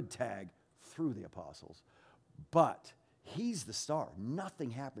 You could tag through the apostles, but he's the star.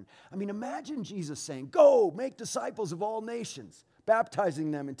 Nothing happened. I mean, imagine Jesus saying, go make disciples of all nations,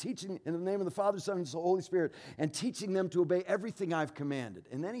 baptizing them and teaching in the name of the Father, Son, and the Holy Spirit, and teaching them to obey everything I've commanded.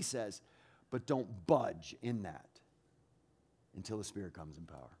 And then he says, but don't budge in that until the Spirit comes in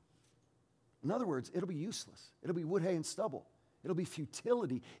power. In other words, it'll be useless. It'll be wood, hay, and stubble. It'll be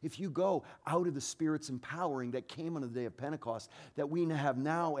futility if you go out of the Spirit's empowering that came on the day of Pentecost, that we have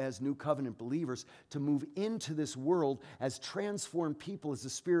now as New Covenant believers to move into this world as transformed people as the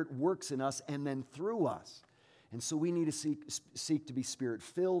Spirit works in us and then through us. And so we need to seek to be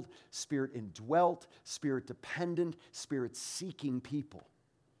Spirit-filled, Spirit-indwelt, Spirit-dependent, Spirit-seeking people.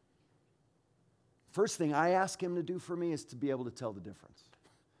 First thing I ask him to do for me is to be able to tell the difference.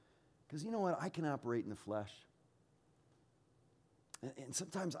 Because you know what? I can operate in the flesh. And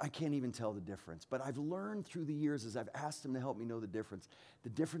sometimes I can't even tell the difference. But I've learned through the years as I've asked him to help me know the difference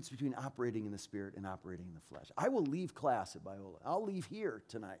between operating in the Spirit and operating in the flesh. I will leave class at Biola. I'll leave here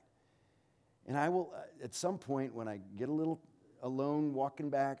tonight. And I will, at some point, when I get a little alone walking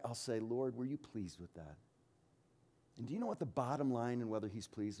back, I'll say, Lord, were you pleased with that? And do you know what the bottom line and whether he's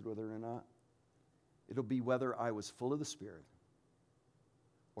pleased with it or not? It'll be whether I was full of the Spirit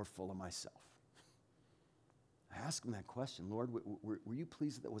or full of myself. I asked him that question, Lord, were you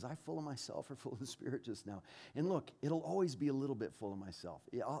pleased with that? Was I full of myself or full of the Spirit just now? And look, it'll always be a little bit full of myself.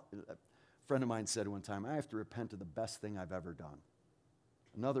 A friend of mine said one time, I have to repent of the best thing I've ever done.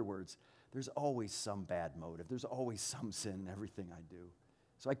 In other words, there's always some bad motive. There's always some sin in everything I do.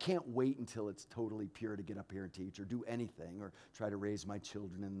 So I can't wait until it's totally pure to get up here and teach or do anything or try to raise my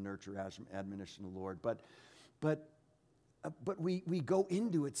children in the nurture, admonition of the Lord. But we go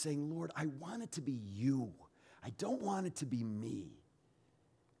into it saying, Lord, I want it to be you. I don't want it to be me.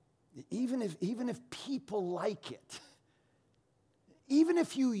 Even if people like it, even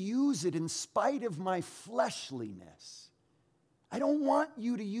if you use it in spite of my fleshliness, I don't want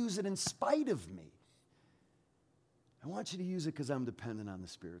you to use it in spite of me. I want you to use it because I'm dependent on the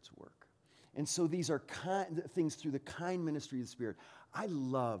Spirit's work. And so these are things through the kind ministry of the Spirit. I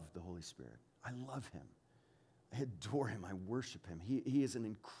love the Holy Spirit. I love him. I adore him. I worship him. He is an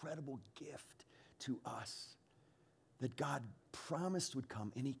incredible gift to us that God promised would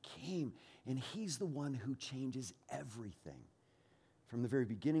come, and he came, and he's the one who changes everything from the very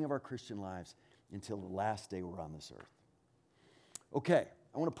beginning of our Christian lives until the last day we're on this earth. Okay,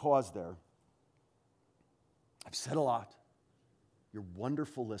 I want to pause there. I've said a lot. You're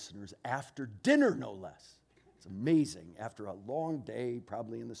wonderful listeners after dinner, no less. It's amazing. After a long day,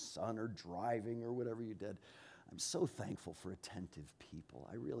 probably in the sun or driving or whatever you did, I'm so thankful for attentive people.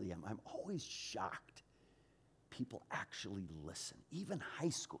 I really am. I'm always shocked people actually listen. Even high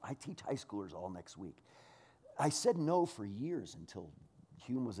school. I teach high schoolers all next week. I said no for years until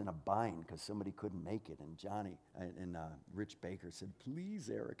Hume was in a bind because somebody couldn't make it. And Johnny and Rich Baker said, please,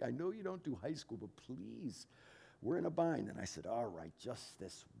 Eric, I know you don't do high school, but please, we're in a bind. And I said, all right, just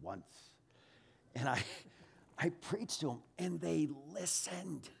this once. And I preached to them, and they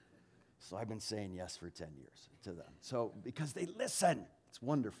listened. So I've been saying yes for 10 years to them. So because they listen. It's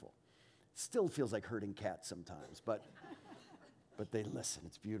wonderful. Still feels like herding cats sometimes, but they listen.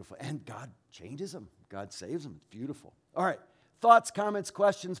 It's beautiful. And God changes them. God saves them. It's beautiful. All right. Thoughts, comments,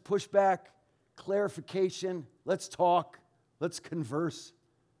 questions, pushback, clarification. Let's talk. Let's converse.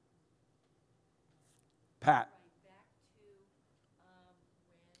 Pat. Back to when we die, it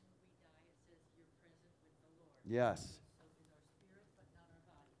says you're present with the Lord. Yes. So in our spirit, but not our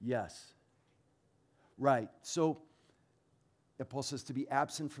body. Yes. Right. So Paul says to be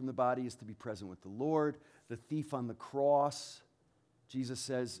absent from the body is to be present with the Lord. The thief on the cross, Jesus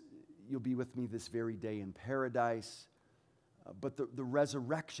says, you'll be with me this very day in paradise. But the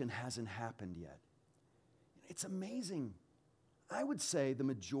resurrection hasn't happened yet. It's amazing. I would say the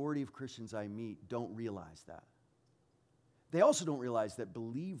majority of Christians I meet don't realize that. They also don't realize that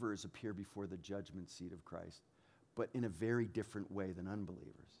believers appear before the judgment seat of Christ, but in a very different way than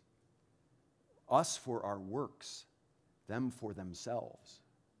unbelievers. Us for our works, them for themselves.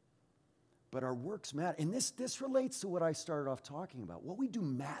 But our works matter. And this relates to what I started off talking about. What we do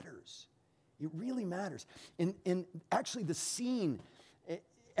matters. It really matters. And actually the scene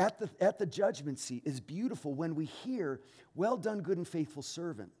at the judgment seat is beautiful when we hear, well done, good and faithful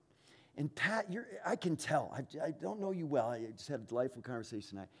servant. And Pat, I can tell. I don't know you well. I just had a delightful conversation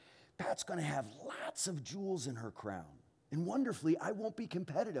tonight. Pat's going to have lots of jewels in her crown. And wonderfully, I won't be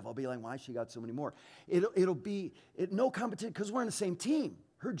competitive. I'll be like, why she got so many more? It'll be no competition because we're on the same team.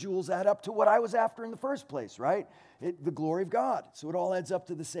 Her jewels add up to what I was after in the first place, right? The glory of God. So it all adds up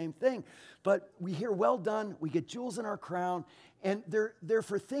to the same thing. But we hear, well done, we get jewels in our crown, and they're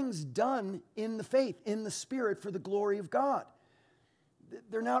for things done in the faith, in the Spirit, for the glory of God.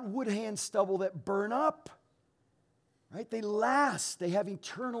 They're not wood, hand, stubble that burn up, right? They last. They have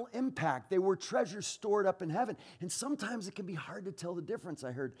eternal impact. They were treasures stored up in heaven. And sometimes it can be hard to tell the difference.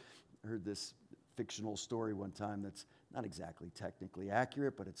 I heard this fictional story one time that's not exactly technically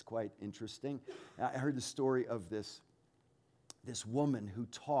accurate, but it's quite interesting. I heard the story of this woman who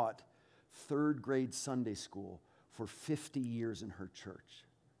taught third grade Sunday school for 50 years in her church.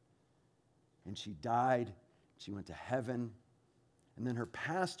 And she died, she went to heaven, and then her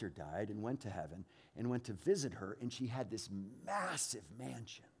pastor died and went to heaven and went to visit her, and she had this massive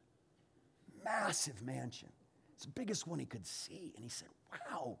mansion. Massive mansion. It's the biggest one he could see. And he said,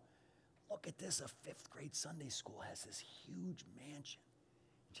 wow, look at this. A fifth grade Sunday school has this huge mansion.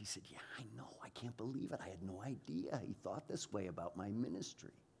 And she said, yeah, I know. I can't believe it. I had no idea he thought this way about my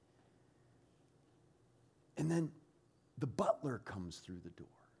ministry. And then the butler comes through the door,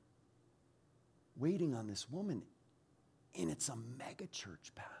 waiting on this woman, and it's a mega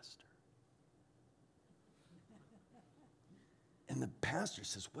church pastor. And the pastor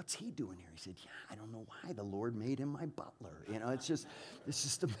says, what's he doing here? He said, yeah, I don't know why. The Lord made him my butler. You know, it's just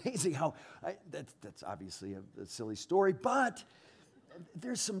amazing how, that's obviously a silly story, but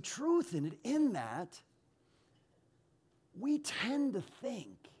there's some truth in it, in that we tend to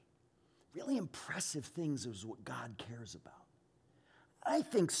think really impressive things is what God cares about. I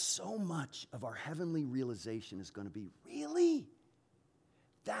think so much of our heavenly realization is going to be, really?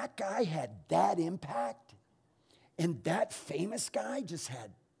 That guy had that impact? And that famous guy just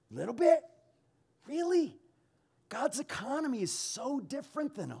had a little bit? Really? God's economy is so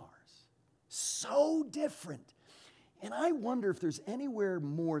different than ours. So different. And I wonder if there's anywhere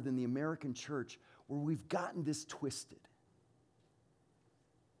more than the American church where we've gotten this twisted.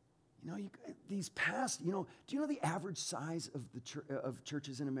 You know, these past, do you know the average size of of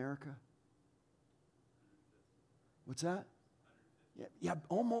churches in America? What's that? Yeah,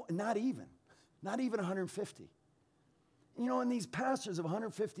 almost, not even 150. You know, and these pastors of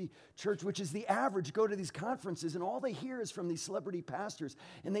 150 church, which is the average, go to these conferences, and all they hear is from these celebrity pastors,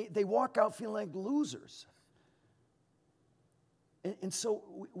 and they walk out feeling like losers. And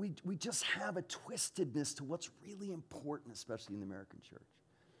so we just have a twistedness to what's really important, especially in the American church.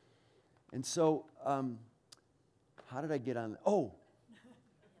 And so, how did I get on? Oh,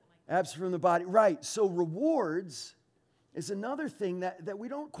 absent from the body. Right, so rewards is another thing that we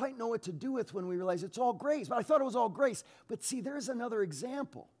don't quite know what to do with when we realize it's all grace. But I thought it was all grace. But see, there's another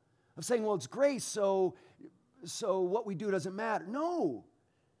example of saying, well, it's grace, so what we do doesn't matter. No,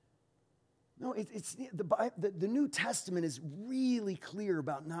 it's the New Testament is really clear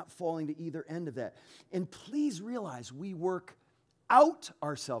about not falling to either end of that. And please realize we work out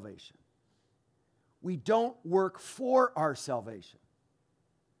our salvation. We don't work for our salvation.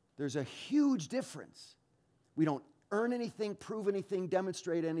 There's a huge difference. We don't earn anything, prove anything,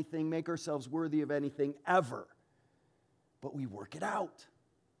 demonstrate anything, make ourselves worthy of anything ever. But we work it out.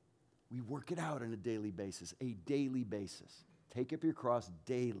 We work it out on a daily basis. Take up your cross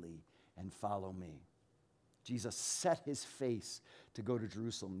daily and follow me. Jesus set his face to go to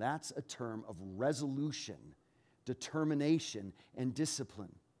Jerusalem. That's a term of resolution, determination, and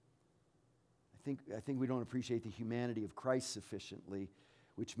discipline. I think we don't appreciate the humanity of Christ sufficiently,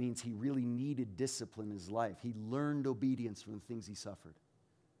 which means he really needed discipline in his life. He learned obedience from the things he suffered.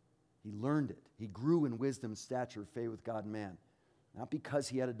 He learned it. He grew in wisdom, stature, faith with God and man. Not because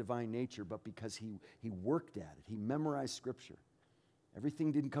he had a divine nature, but because he worked at it. He memorized Scripture.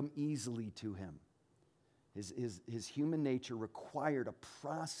 Everything didn't come easily to him. His human nature required a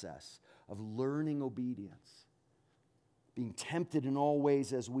process of learning obedience. Being tempted in all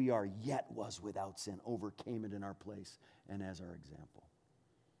ways as we are, yet was without sin, overcame it in our place and as our example.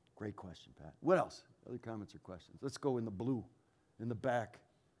 Great question, Pat. What else? Other comments or questions? Let's go in the blue, in the back.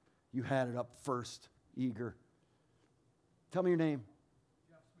 You had it up first, eager. Tell me your name.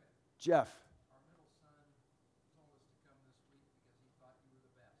 Jeff Smith. Jeff. Our middle son told us to come this week because he thought you were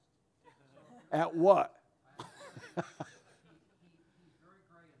the best. At what? He's very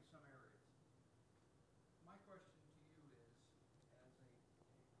gray in some areas. My question to you is, as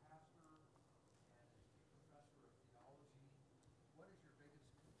a pastor and a professor of theology, what is your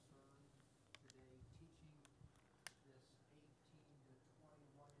biggest concern today teaching this 18 to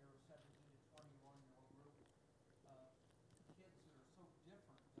 21-year-old, 17 to 21-year-old group of kids that are so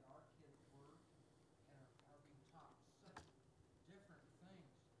different than our kids were and are being taught such different things?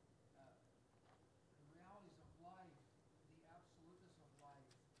 The realities of life, the absoluteness of life,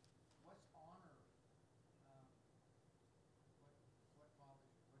 what's honor, what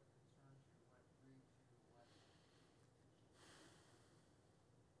bothers you, what concerns you, what grieves you, what...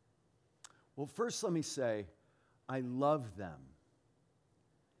 Well, first let me say, I love them.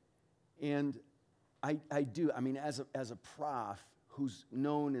 And I do. I mean, as a prof who's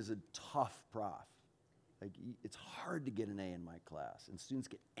known as a tough prof, like it's hard to get an A in my class, and students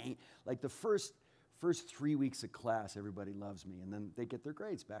get like the first 3 weeks of class, everybody loves me, and then they get their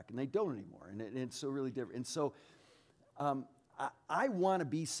grades back, and they don't anymore, and it's so really different. And so I want to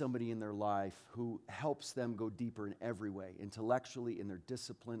be somebody in their life who helps them go deeper in every way, intellectually, in their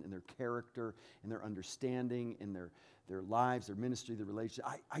discipline, in their character, in their understanding, in their lives, their ministry, their relationship.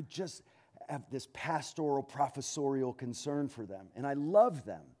 I just have this pastoral, professorial concern for them, and I love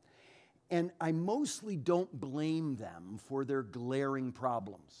them. And I mostly don't blame them for their glaring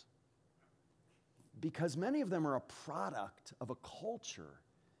problems, because many of them are a product of a culture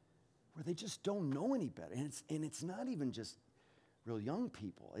where they just don't know any better. And it's not even just real young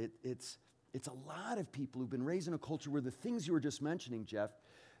people. It's a lot of people who've been raised in a culture where the things you were just mentioning, Jeff,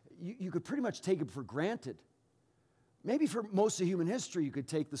 you could pretty much take them for granted. Maybe for most of human history, you could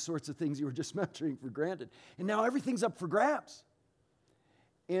take the sorts of things you were just mentioning for granted. And now everything's up for grabs.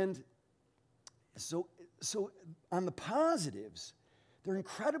 And so on the positives, they're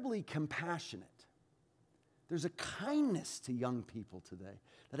incredibly compassionate. There's a kindness to young people today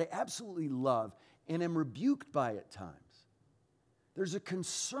that I absolutely love and am rebuked by at times. There's a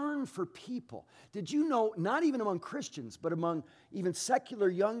concern for people. Did you know, not even among Christians, but among even secular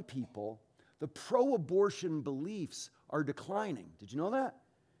young people, the pro-abortion beliefs are declining? Did you know that?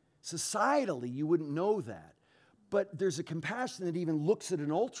 Societally, you wouldn't know that. But there's a compassion that even looks at an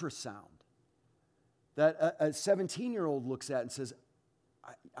ultrasound that a 17-year-old looks at and says,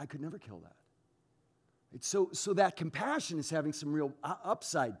 I could never kill that. So that compassion is having some real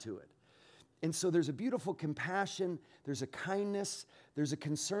upside to it. And so there's a beautiful compassion, there's a kindness, there's a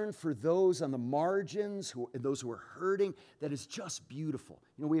concern for those on the margins, those who are hurting, that is just beautiful.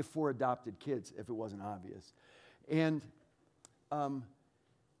 You know, we have 4 adopted kids, if it wasn't obvious. And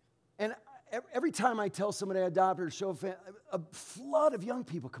every time I tell somebody I adopted or show a flood of young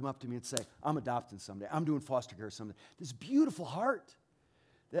people come up to me and say, I'm adopting someday, I'm doing foster care someday. This beautiful heart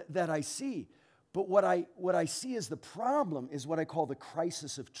that I see. But what I see as the problem is what I call the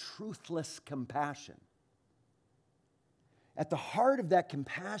crisis of truthless compassion. At the heart of that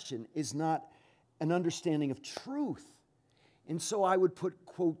compassion is not an understanding of truth. And so I would put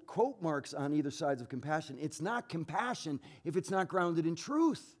quote marks on either sides of compassion. It's not compassion if it's not grounded in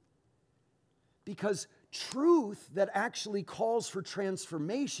truth. Because truth that actually calls for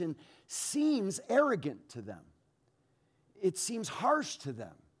transformation seems arrogant to them. It seems harsh to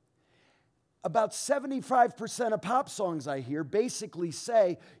them. About 75% of pop songs I hear basically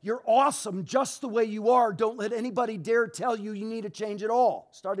say, you're awesome just the way you are. Don't let anybody dare tell you you need to change at all.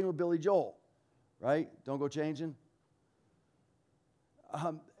 Starting with Billy Joel, right? Don't go changing.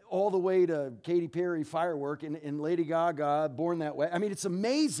 All the way to Katy Perry, Firework, and Lady Gaga, Born That Way. I mean, it's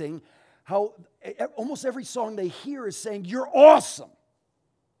amazing how almost every song they hear is saying, you're awesome.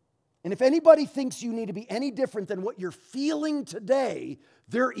 And if anybody thinks you need to be any different than what you're feeling today,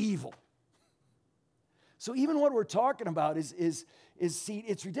 they're evil. So even what we're talking about is see,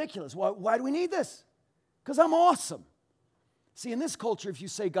 it's ridiculous. Why do we need this? Because I'm awesome. See, in this culture, if you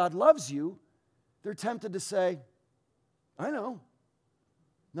say God loves you, they're tempted to say, I know.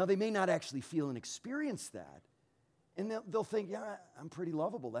 Now, they may not actually feel and experience that. And they'll think, yeah, I'm pretty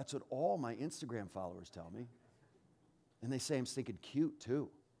lovable. That's what all my Instagram followers tell me. And they say I'm stinking cute, too.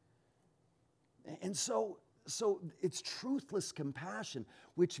 And so it's truthless compassion,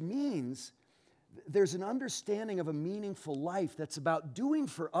 which means there's an understanding of a meaningful life that's about doing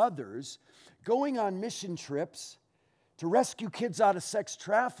for others, going on mission trips to rescue kids out of sex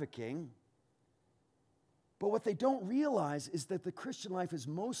trafficking. But what they don't realize is that the Christian life is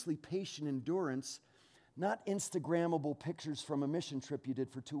mostly patient endurance, not Instagrammable pictures from a mission trip you did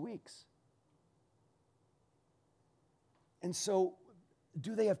for 2 weeks. And so,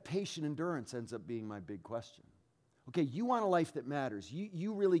 do they have patient endurance ends up being my big question. Okay, you want a life that matters.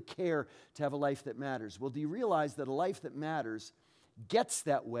 You really care to have a life that matters. Well, do you realize that a life that matters gets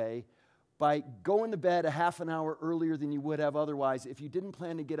that way by going to bed a half an hour earlier than you would have otherwise if you didn't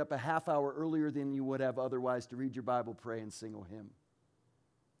plan to get up a half hour earlier than you would have otherwise to read your Bible, pray, and sing a hymn?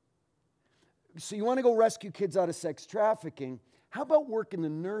 So you want to go rescue kids out of sex trafficking. How about work in the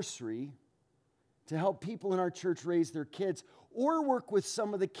nursery to help people in our church raise their kids, or work with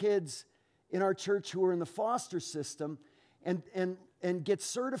some of the kids in our church who are in the foster system and get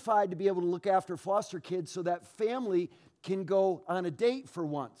certified to be able to look after foster kids so that family can go on a date for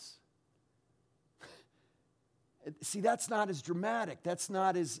once? See, that's not as dramatic. That's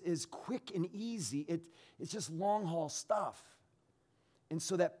not as quick and easy. It's just long-haul stuff. And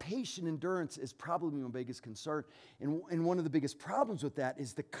so that patient endurance is probably my biggest concern. And one of the biggest problems with that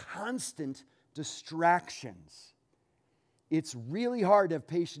is the constant distractions. It's really hard to have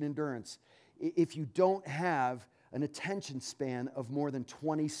patient endurance if you don't have an attention span of more than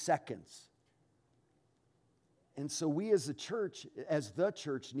 20 seconds. And so we as the church,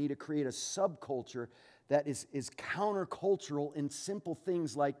 need to create a subculture that is countercultural in simple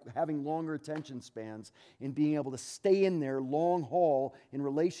things like having longer attention spans and being able to stay in there long haul in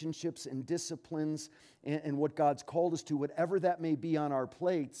relationships and disciplines and what God's called us to, whatever that may be on our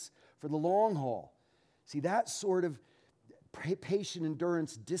plates, for the long haul. See, that sort of patient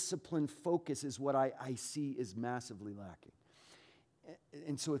endurance, discipline, focus is what I see is massively lacking.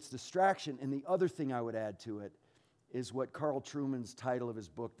 And so it's distraction. And the other thing I would add to it is what Carl Trueman's title of his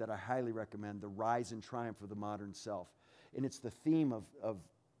book that I highly recommend, The Rise and Triumph of the Modern Self. And it's the theme of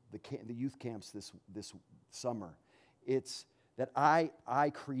the youth camps this summer. It's that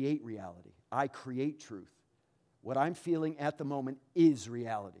I create reality. I create truth. What I'm feeling at the moment is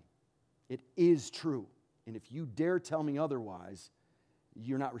reality. It is true. And if you dare tell me otherwise,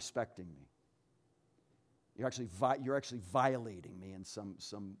 you're not respecting me. You're actually violating me in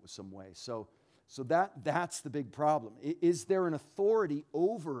some way. So that's the big problem. Is there an authority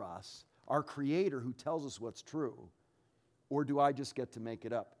over us, our Creator, who tells us what's true, or do I just get to make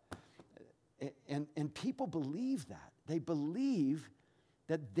it up? And people believe that. They believe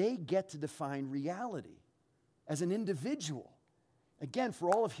that they get to define reality as an individual. Again, for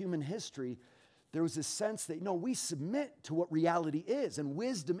all of human history, there was this sense that, we submit to what reality is, and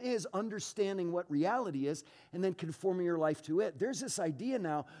wisdom is understanding what reality is and then conforming your life to it. There's this idea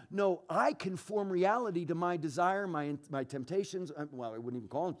now, no, I conform reality to my desire, my temptations, well, I wouldn't even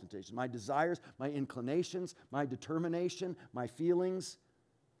call them temptations, my desires, my inclinations, my determination, my feelings,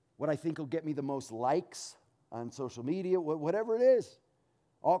 what I think will get me the most likes on social media, whatever it is.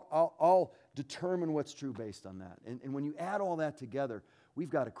 I'll determine what's true based on that. And when you add all that together, we've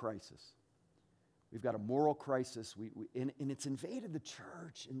got a crisis. We've got a moral crisis, and it's invaded the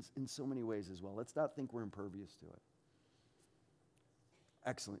church in so many ways as well. Let's not think we're impervious to it.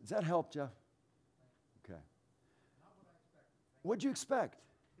 Excellent. Does that help, Jeff? Okay. Not what I expected. What'd you expect?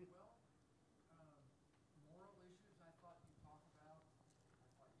 Well, moral issues I thought you talked about.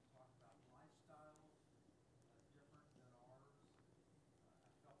 I thought you talked about lifestyles different than ours.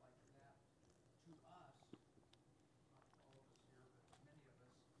 I felt like that to us, not all of us here, but many of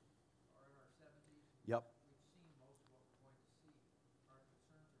us are in our 70s. Yep. We've seen most of what we're going to see. Our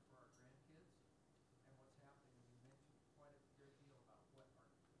concerns are for our grandkids and what's happening. And you mentioned quite a great deal about what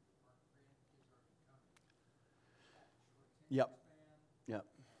our grandkids are becoming. That short attention Yep. span. Yep.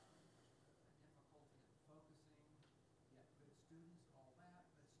 Difficulty in focusing, yet good students, all that,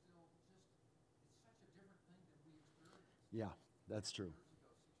 but still just, it's such a different thing than we experienced Yeah, that's true. years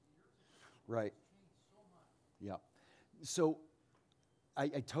ago, 60 years ago. Right. It's changed so much. Yeah. So I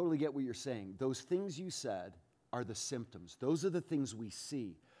totally get what you're saying. Those things you said are the symptoms. Those are the things we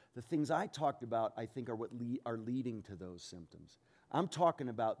see. The things I talked about, I think, are what are leading to those symptoms. I'm talking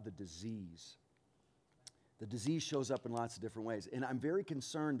about the disease. The disease shows up in lots of different ways. And I'm very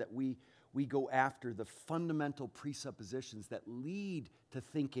concerned that we go after the fundamental presuppositions that lead to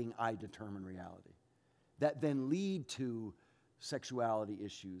thinking I determine reality, that then lead to sexuality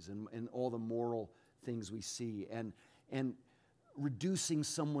issues and all the moral things we see, and reducing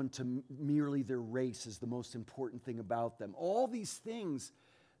someone to merely their race is the most important thing about them. All these things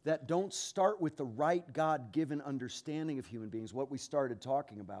that don't start with the right God-given understanding of human beings, what we started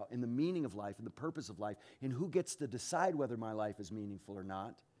talking about, and the meaning of life and the purpose of life, and who gets to decide whether my life is meaningful or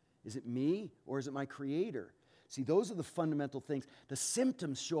not. Is it me or is it my Creator? See, those are the fundamental things. The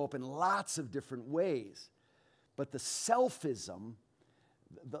symptoms show up in lots of different ways, but the selfism,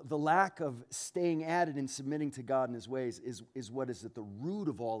 the lack of staying at it and submitting to God in His ways is what is at the root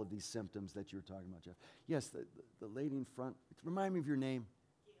of all of these symptoms that you're talking about, Jeff. Yes, the lady in front. Remind me of your name.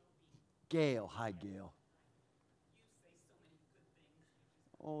 Gail. Hi, Gail. You say so many good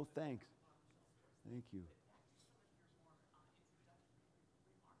things. Oh, thanks. Thank you.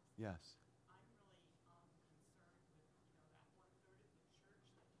 Yes. I'm really concerned with, that 1/3 of the church that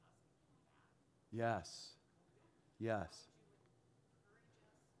doesn't do that. Yes. Yes.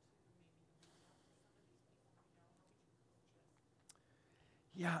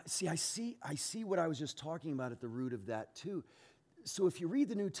 Yeah, I see what I was just talking about at the root of that too. So if you read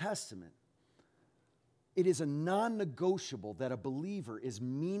the New Testament, it is a non-negotiable that a believer is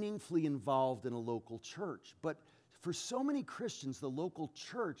meaningfully involved in a local church. But for so many Christians, the local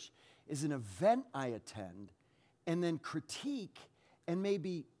church is an event I attend and then critique and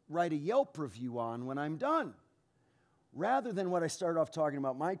maybe write a Yelp review on when I'm done. Rather than what I started off talking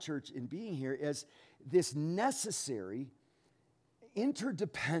about my church in being here as this necessary,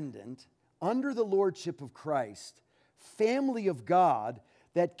 interdependent, under the lordship of Christ, family of God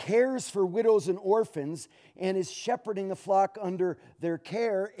that cares for widows and orphans and is shepherding the flock under their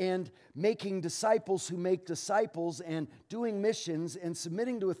care and making disciples who make disciples and doing missions and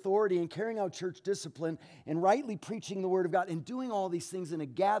submitting to authority and carrying out church discipline and rightly preaching the Word of God and doing all these things in a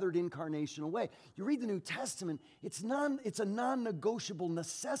gathered incarnational way. You read the New Testament, it's a non-negotiable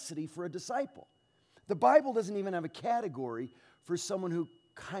necessity for a disciple. The Bible doesn't even have a category for someone who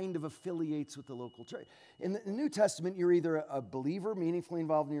kind of affiliates with the local church. In the New Testament, you're either a believer meaningfully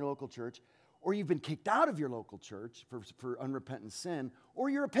involved in your local church, or you've been kicked out of your local church for unrepentant sin, or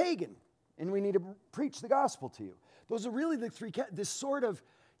you're a pagan, and we need to preach the gospel to you. Those are really the three, this sort of,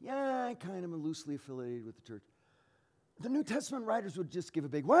 I kind of am loosely affiliated with the church. The New Testament writers would just give a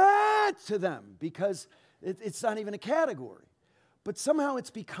big what to them because it's not even a category. But somehow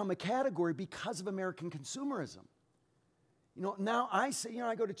it's become a category because of American consumerism. Now I say,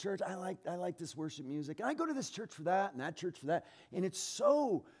 I go to church, I like this worship music, and I go to this church for that and that church for that, and it's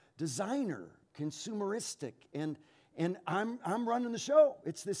so designer, consumeristic, and I'm running the show.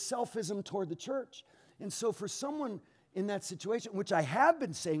 It's this selfism toward the church. And so for someone in that situation, which I have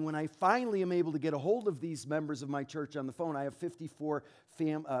been saying when I finally am able to get a hold of these members of my church on the phone, I have 54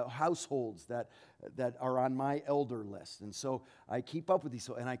 households that are on my elder list. And so I keep up with these,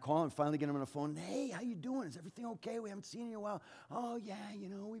 and I call and finally get them on the phone. Hey, how you doing? Is everything okay? We haven't seen you in a while. Oh, yeah,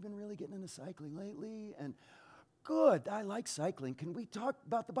 we've been really getting into cycling lately. And good, I like cycling. Can we talk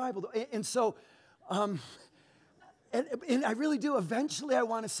about the Bible? And so, and I really do. Eventually I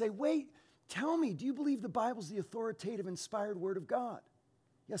want to say, wait, tell me, do you believe the Bible's the authoritative, inspired Word of God?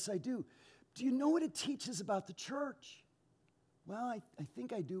 Yes, I do. Do you know what it teaches about the church? Well, I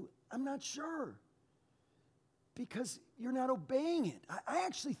think I do. I'm not sure. Because you're not obeying it. I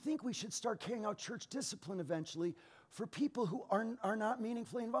actually think we should start carrying out church discipline eventually for people who are not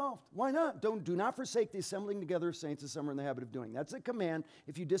meaningfully involved. Why not? Do not forsake the assembling together of saints as some are in the habit of doing. That's a command.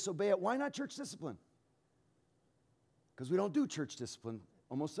 If you disobey it, why not church discipline? Because we don't do church discipline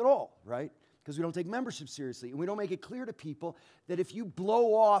almost at all, right? Because we don't take membership seriously. And we don't make it clear to people that if you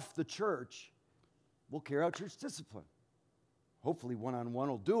blow off the church, we'll carry out church discipline. Hopefully one-on-one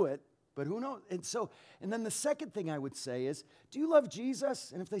will do it, but who knows? And then the second thing I would say is, do you love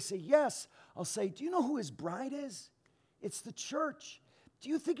Jesus? And if they say yes, I'll say, do you know who His bride is? It's the church. Do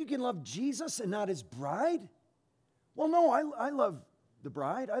you think you can love Jesus and not His bride? Well, no, I love the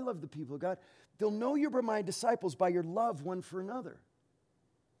bride. I love the people of God. They'll know you're my disciples by your love one for another.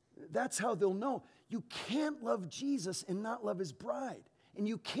 That's how they'll know. You can't love Jesus and not love His bride. And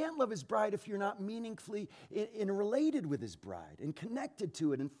you can't love His bride if you're not meaningfully related with His bride and connected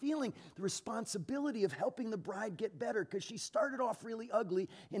to it and feeling the responsibility of helping the bride get better because she started off really ugly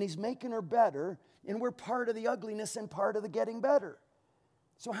and He's making her better, and we're part of the ugliness and part of the getting better.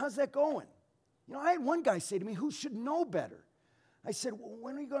 So how's that going? I had one guy say to me, who should know better? I said, well,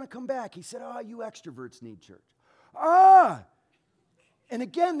 when are you going to come back? He said, you extroverts need church. And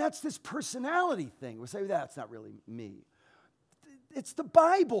again, that's this personality thing. We say, that's not really me. It's the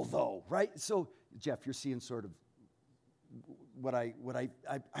Bible, though, right? So, Jeff, you're seeing sort of what I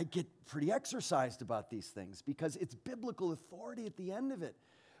get pretty exercised about these things because it's biblical authority at the end of it.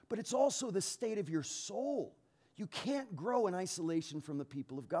 But it's also the state of your soul. You can't grow in isolation from the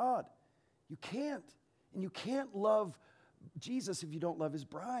people of God. You can't. And you can't love Jesus if you don't love his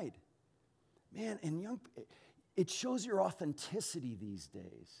bride. Man, and it shows your authenticity these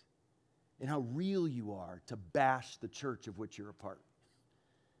days and how real you are to bash the church of which you're a part.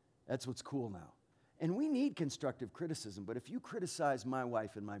 That's what's cool now. And we need constructive criticism, but if you criticize my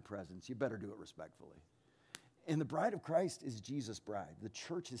wife in my presence, you better do it respectfully. And the bride of Christ is Jesus' bride. The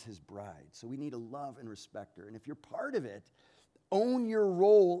church is his bride. So we need to love and respect her. And if you're part of it, own your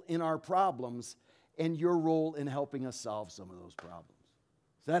role in our problems and your role in helping us solve some of those problems.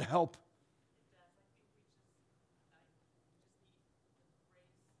 Does that help? It does. I think we just need the grace to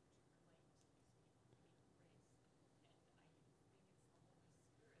relate to these people. We need grace. And I think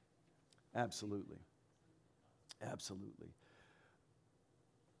it's the Holy Spirit. Absolutely. Absolutely.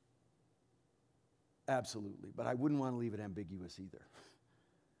 Absolutely. But I wouldn't want to leave it ambiguous either.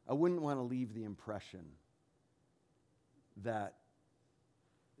 I wouldn't want to leave the impression that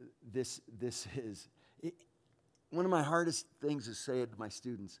this is... one of my hardest things is say it to my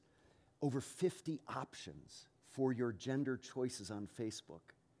students, over 50 options for your gender choices on Facebook.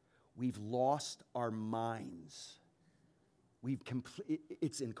 We've lost our minds.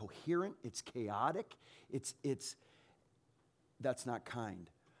 It's incoherent, it's chaotic, that's not kind.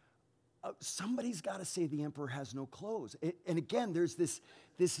 Somebody's got to say the emperor has no clothes. And again, there's this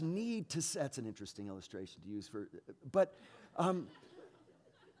need to, that's an interesting illustration to use but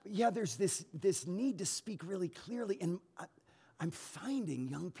there's this need to speak really clearly. And I'm finding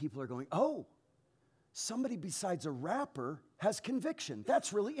young people are going, oh, somebody besides a rapper has conviction.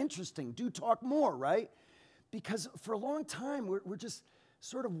 That's really interesting. Do talk more, right? Because for a long time, we're just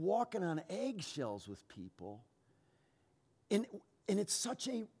sort of walking on eggshells with people. And it's such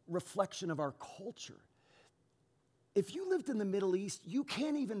a reflection of our culture. If you lived in the Middle East, you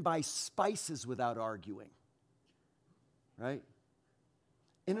can't even buy spices without arguing, right?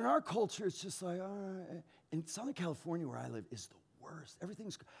 And in our culture, it's just like, in Southern California where I live is the worst.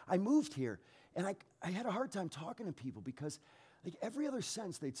 I moved here, and I had a hard time talking to people because like every other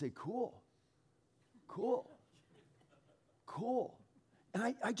sentence they'd say, cool.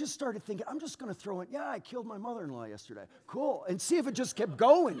 And I just started thinking, I'm just going to throw in, I killed my mother-in-law yesterday. Cool. And see if it just kept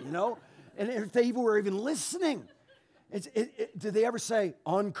going, And if they were even listening. Did they ever say,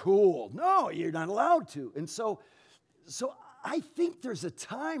 uncool? No, you're not allowed to. And so I think there's a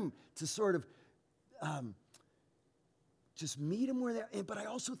time to sort of just meet them where they're, but I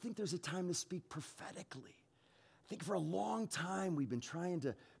also think there's a time to speak prophetically. I think for a long time we've been trying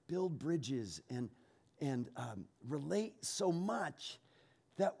to build bridges and relate so much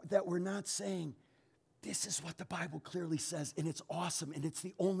that we're not saying, this is what the Bible clearly says, and it's awesome, and it's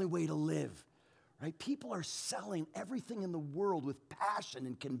the only way to live, right? People are selling everything in the world with passion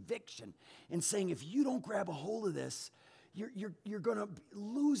and conviction and saying, if you don't grab a hold of this, you're going to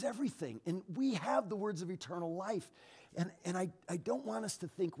lose everything. And we have the words of eternal life. And I don't want us to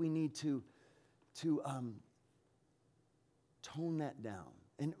think we need to tone that down.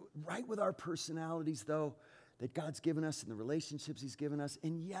 And right with our personalities, though, that God's given us and the relationships he's given us,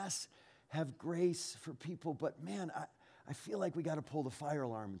 and yes, have grace for people, but man, I feel like we got to pull the fire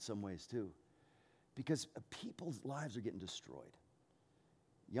alarm in some ways too, because people's lives are getting destroyed.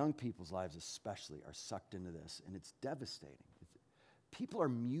 Young people's lives especially are sucked into this, and it's devastating. People are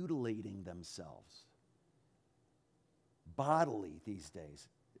mutilating themselves bodily these days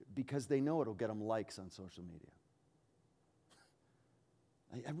because they know it'll get them likes on social media.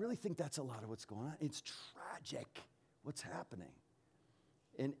 I really think that's a lot of what's going on. It's tragic what's happening.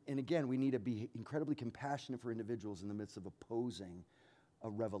 And again, we need to be incredibly compassionate for individuals in the midst of opposing a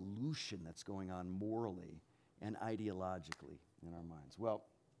revolution that's going on morally and ideologically in our minds. Well,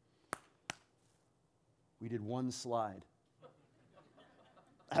 we did one slide.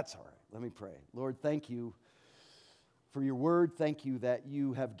 That's all right. Let me pray. Lord, thank you for your word. Thank you that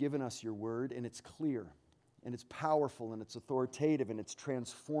you have given us your word, and it's clear, and it's powerful, and it's authoritative, and it's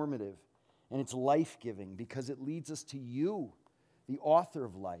transformative, and it's life-giving because it leads us to you, the author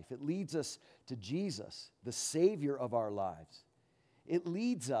of life. It leads us to Jesus, the Savior of our lives. It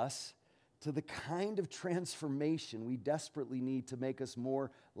leads us to the kind of transformation we desperately need to make us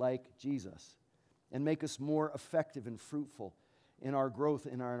more like Jesus and make us more effective and fruitful in our growth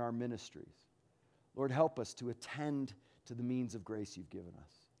in our ministries. Lord, help us to attend to the means of grace you've given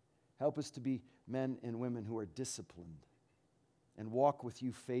us. Help us to be men and women who are disciplined and walk with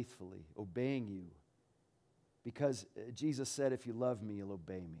you faithfully, obeying you. Because Jesus said, if you love me, you'll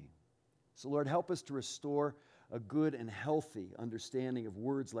obey me. So Lord, help us to restore a good and healthy understanding of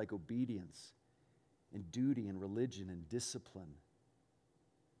words like obedience and duty and religion and discipline.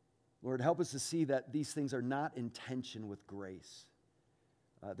 Lord, help us to see that these things are not in tension with grace.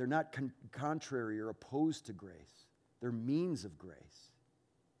 They're not contrary or opposed to grace. They're means of grace.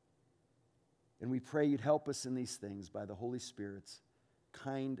 And we pray you'd help us in these things by the Holy Spirit's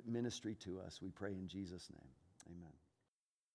kind ministry to us. We pray in Jesus' name. Amen.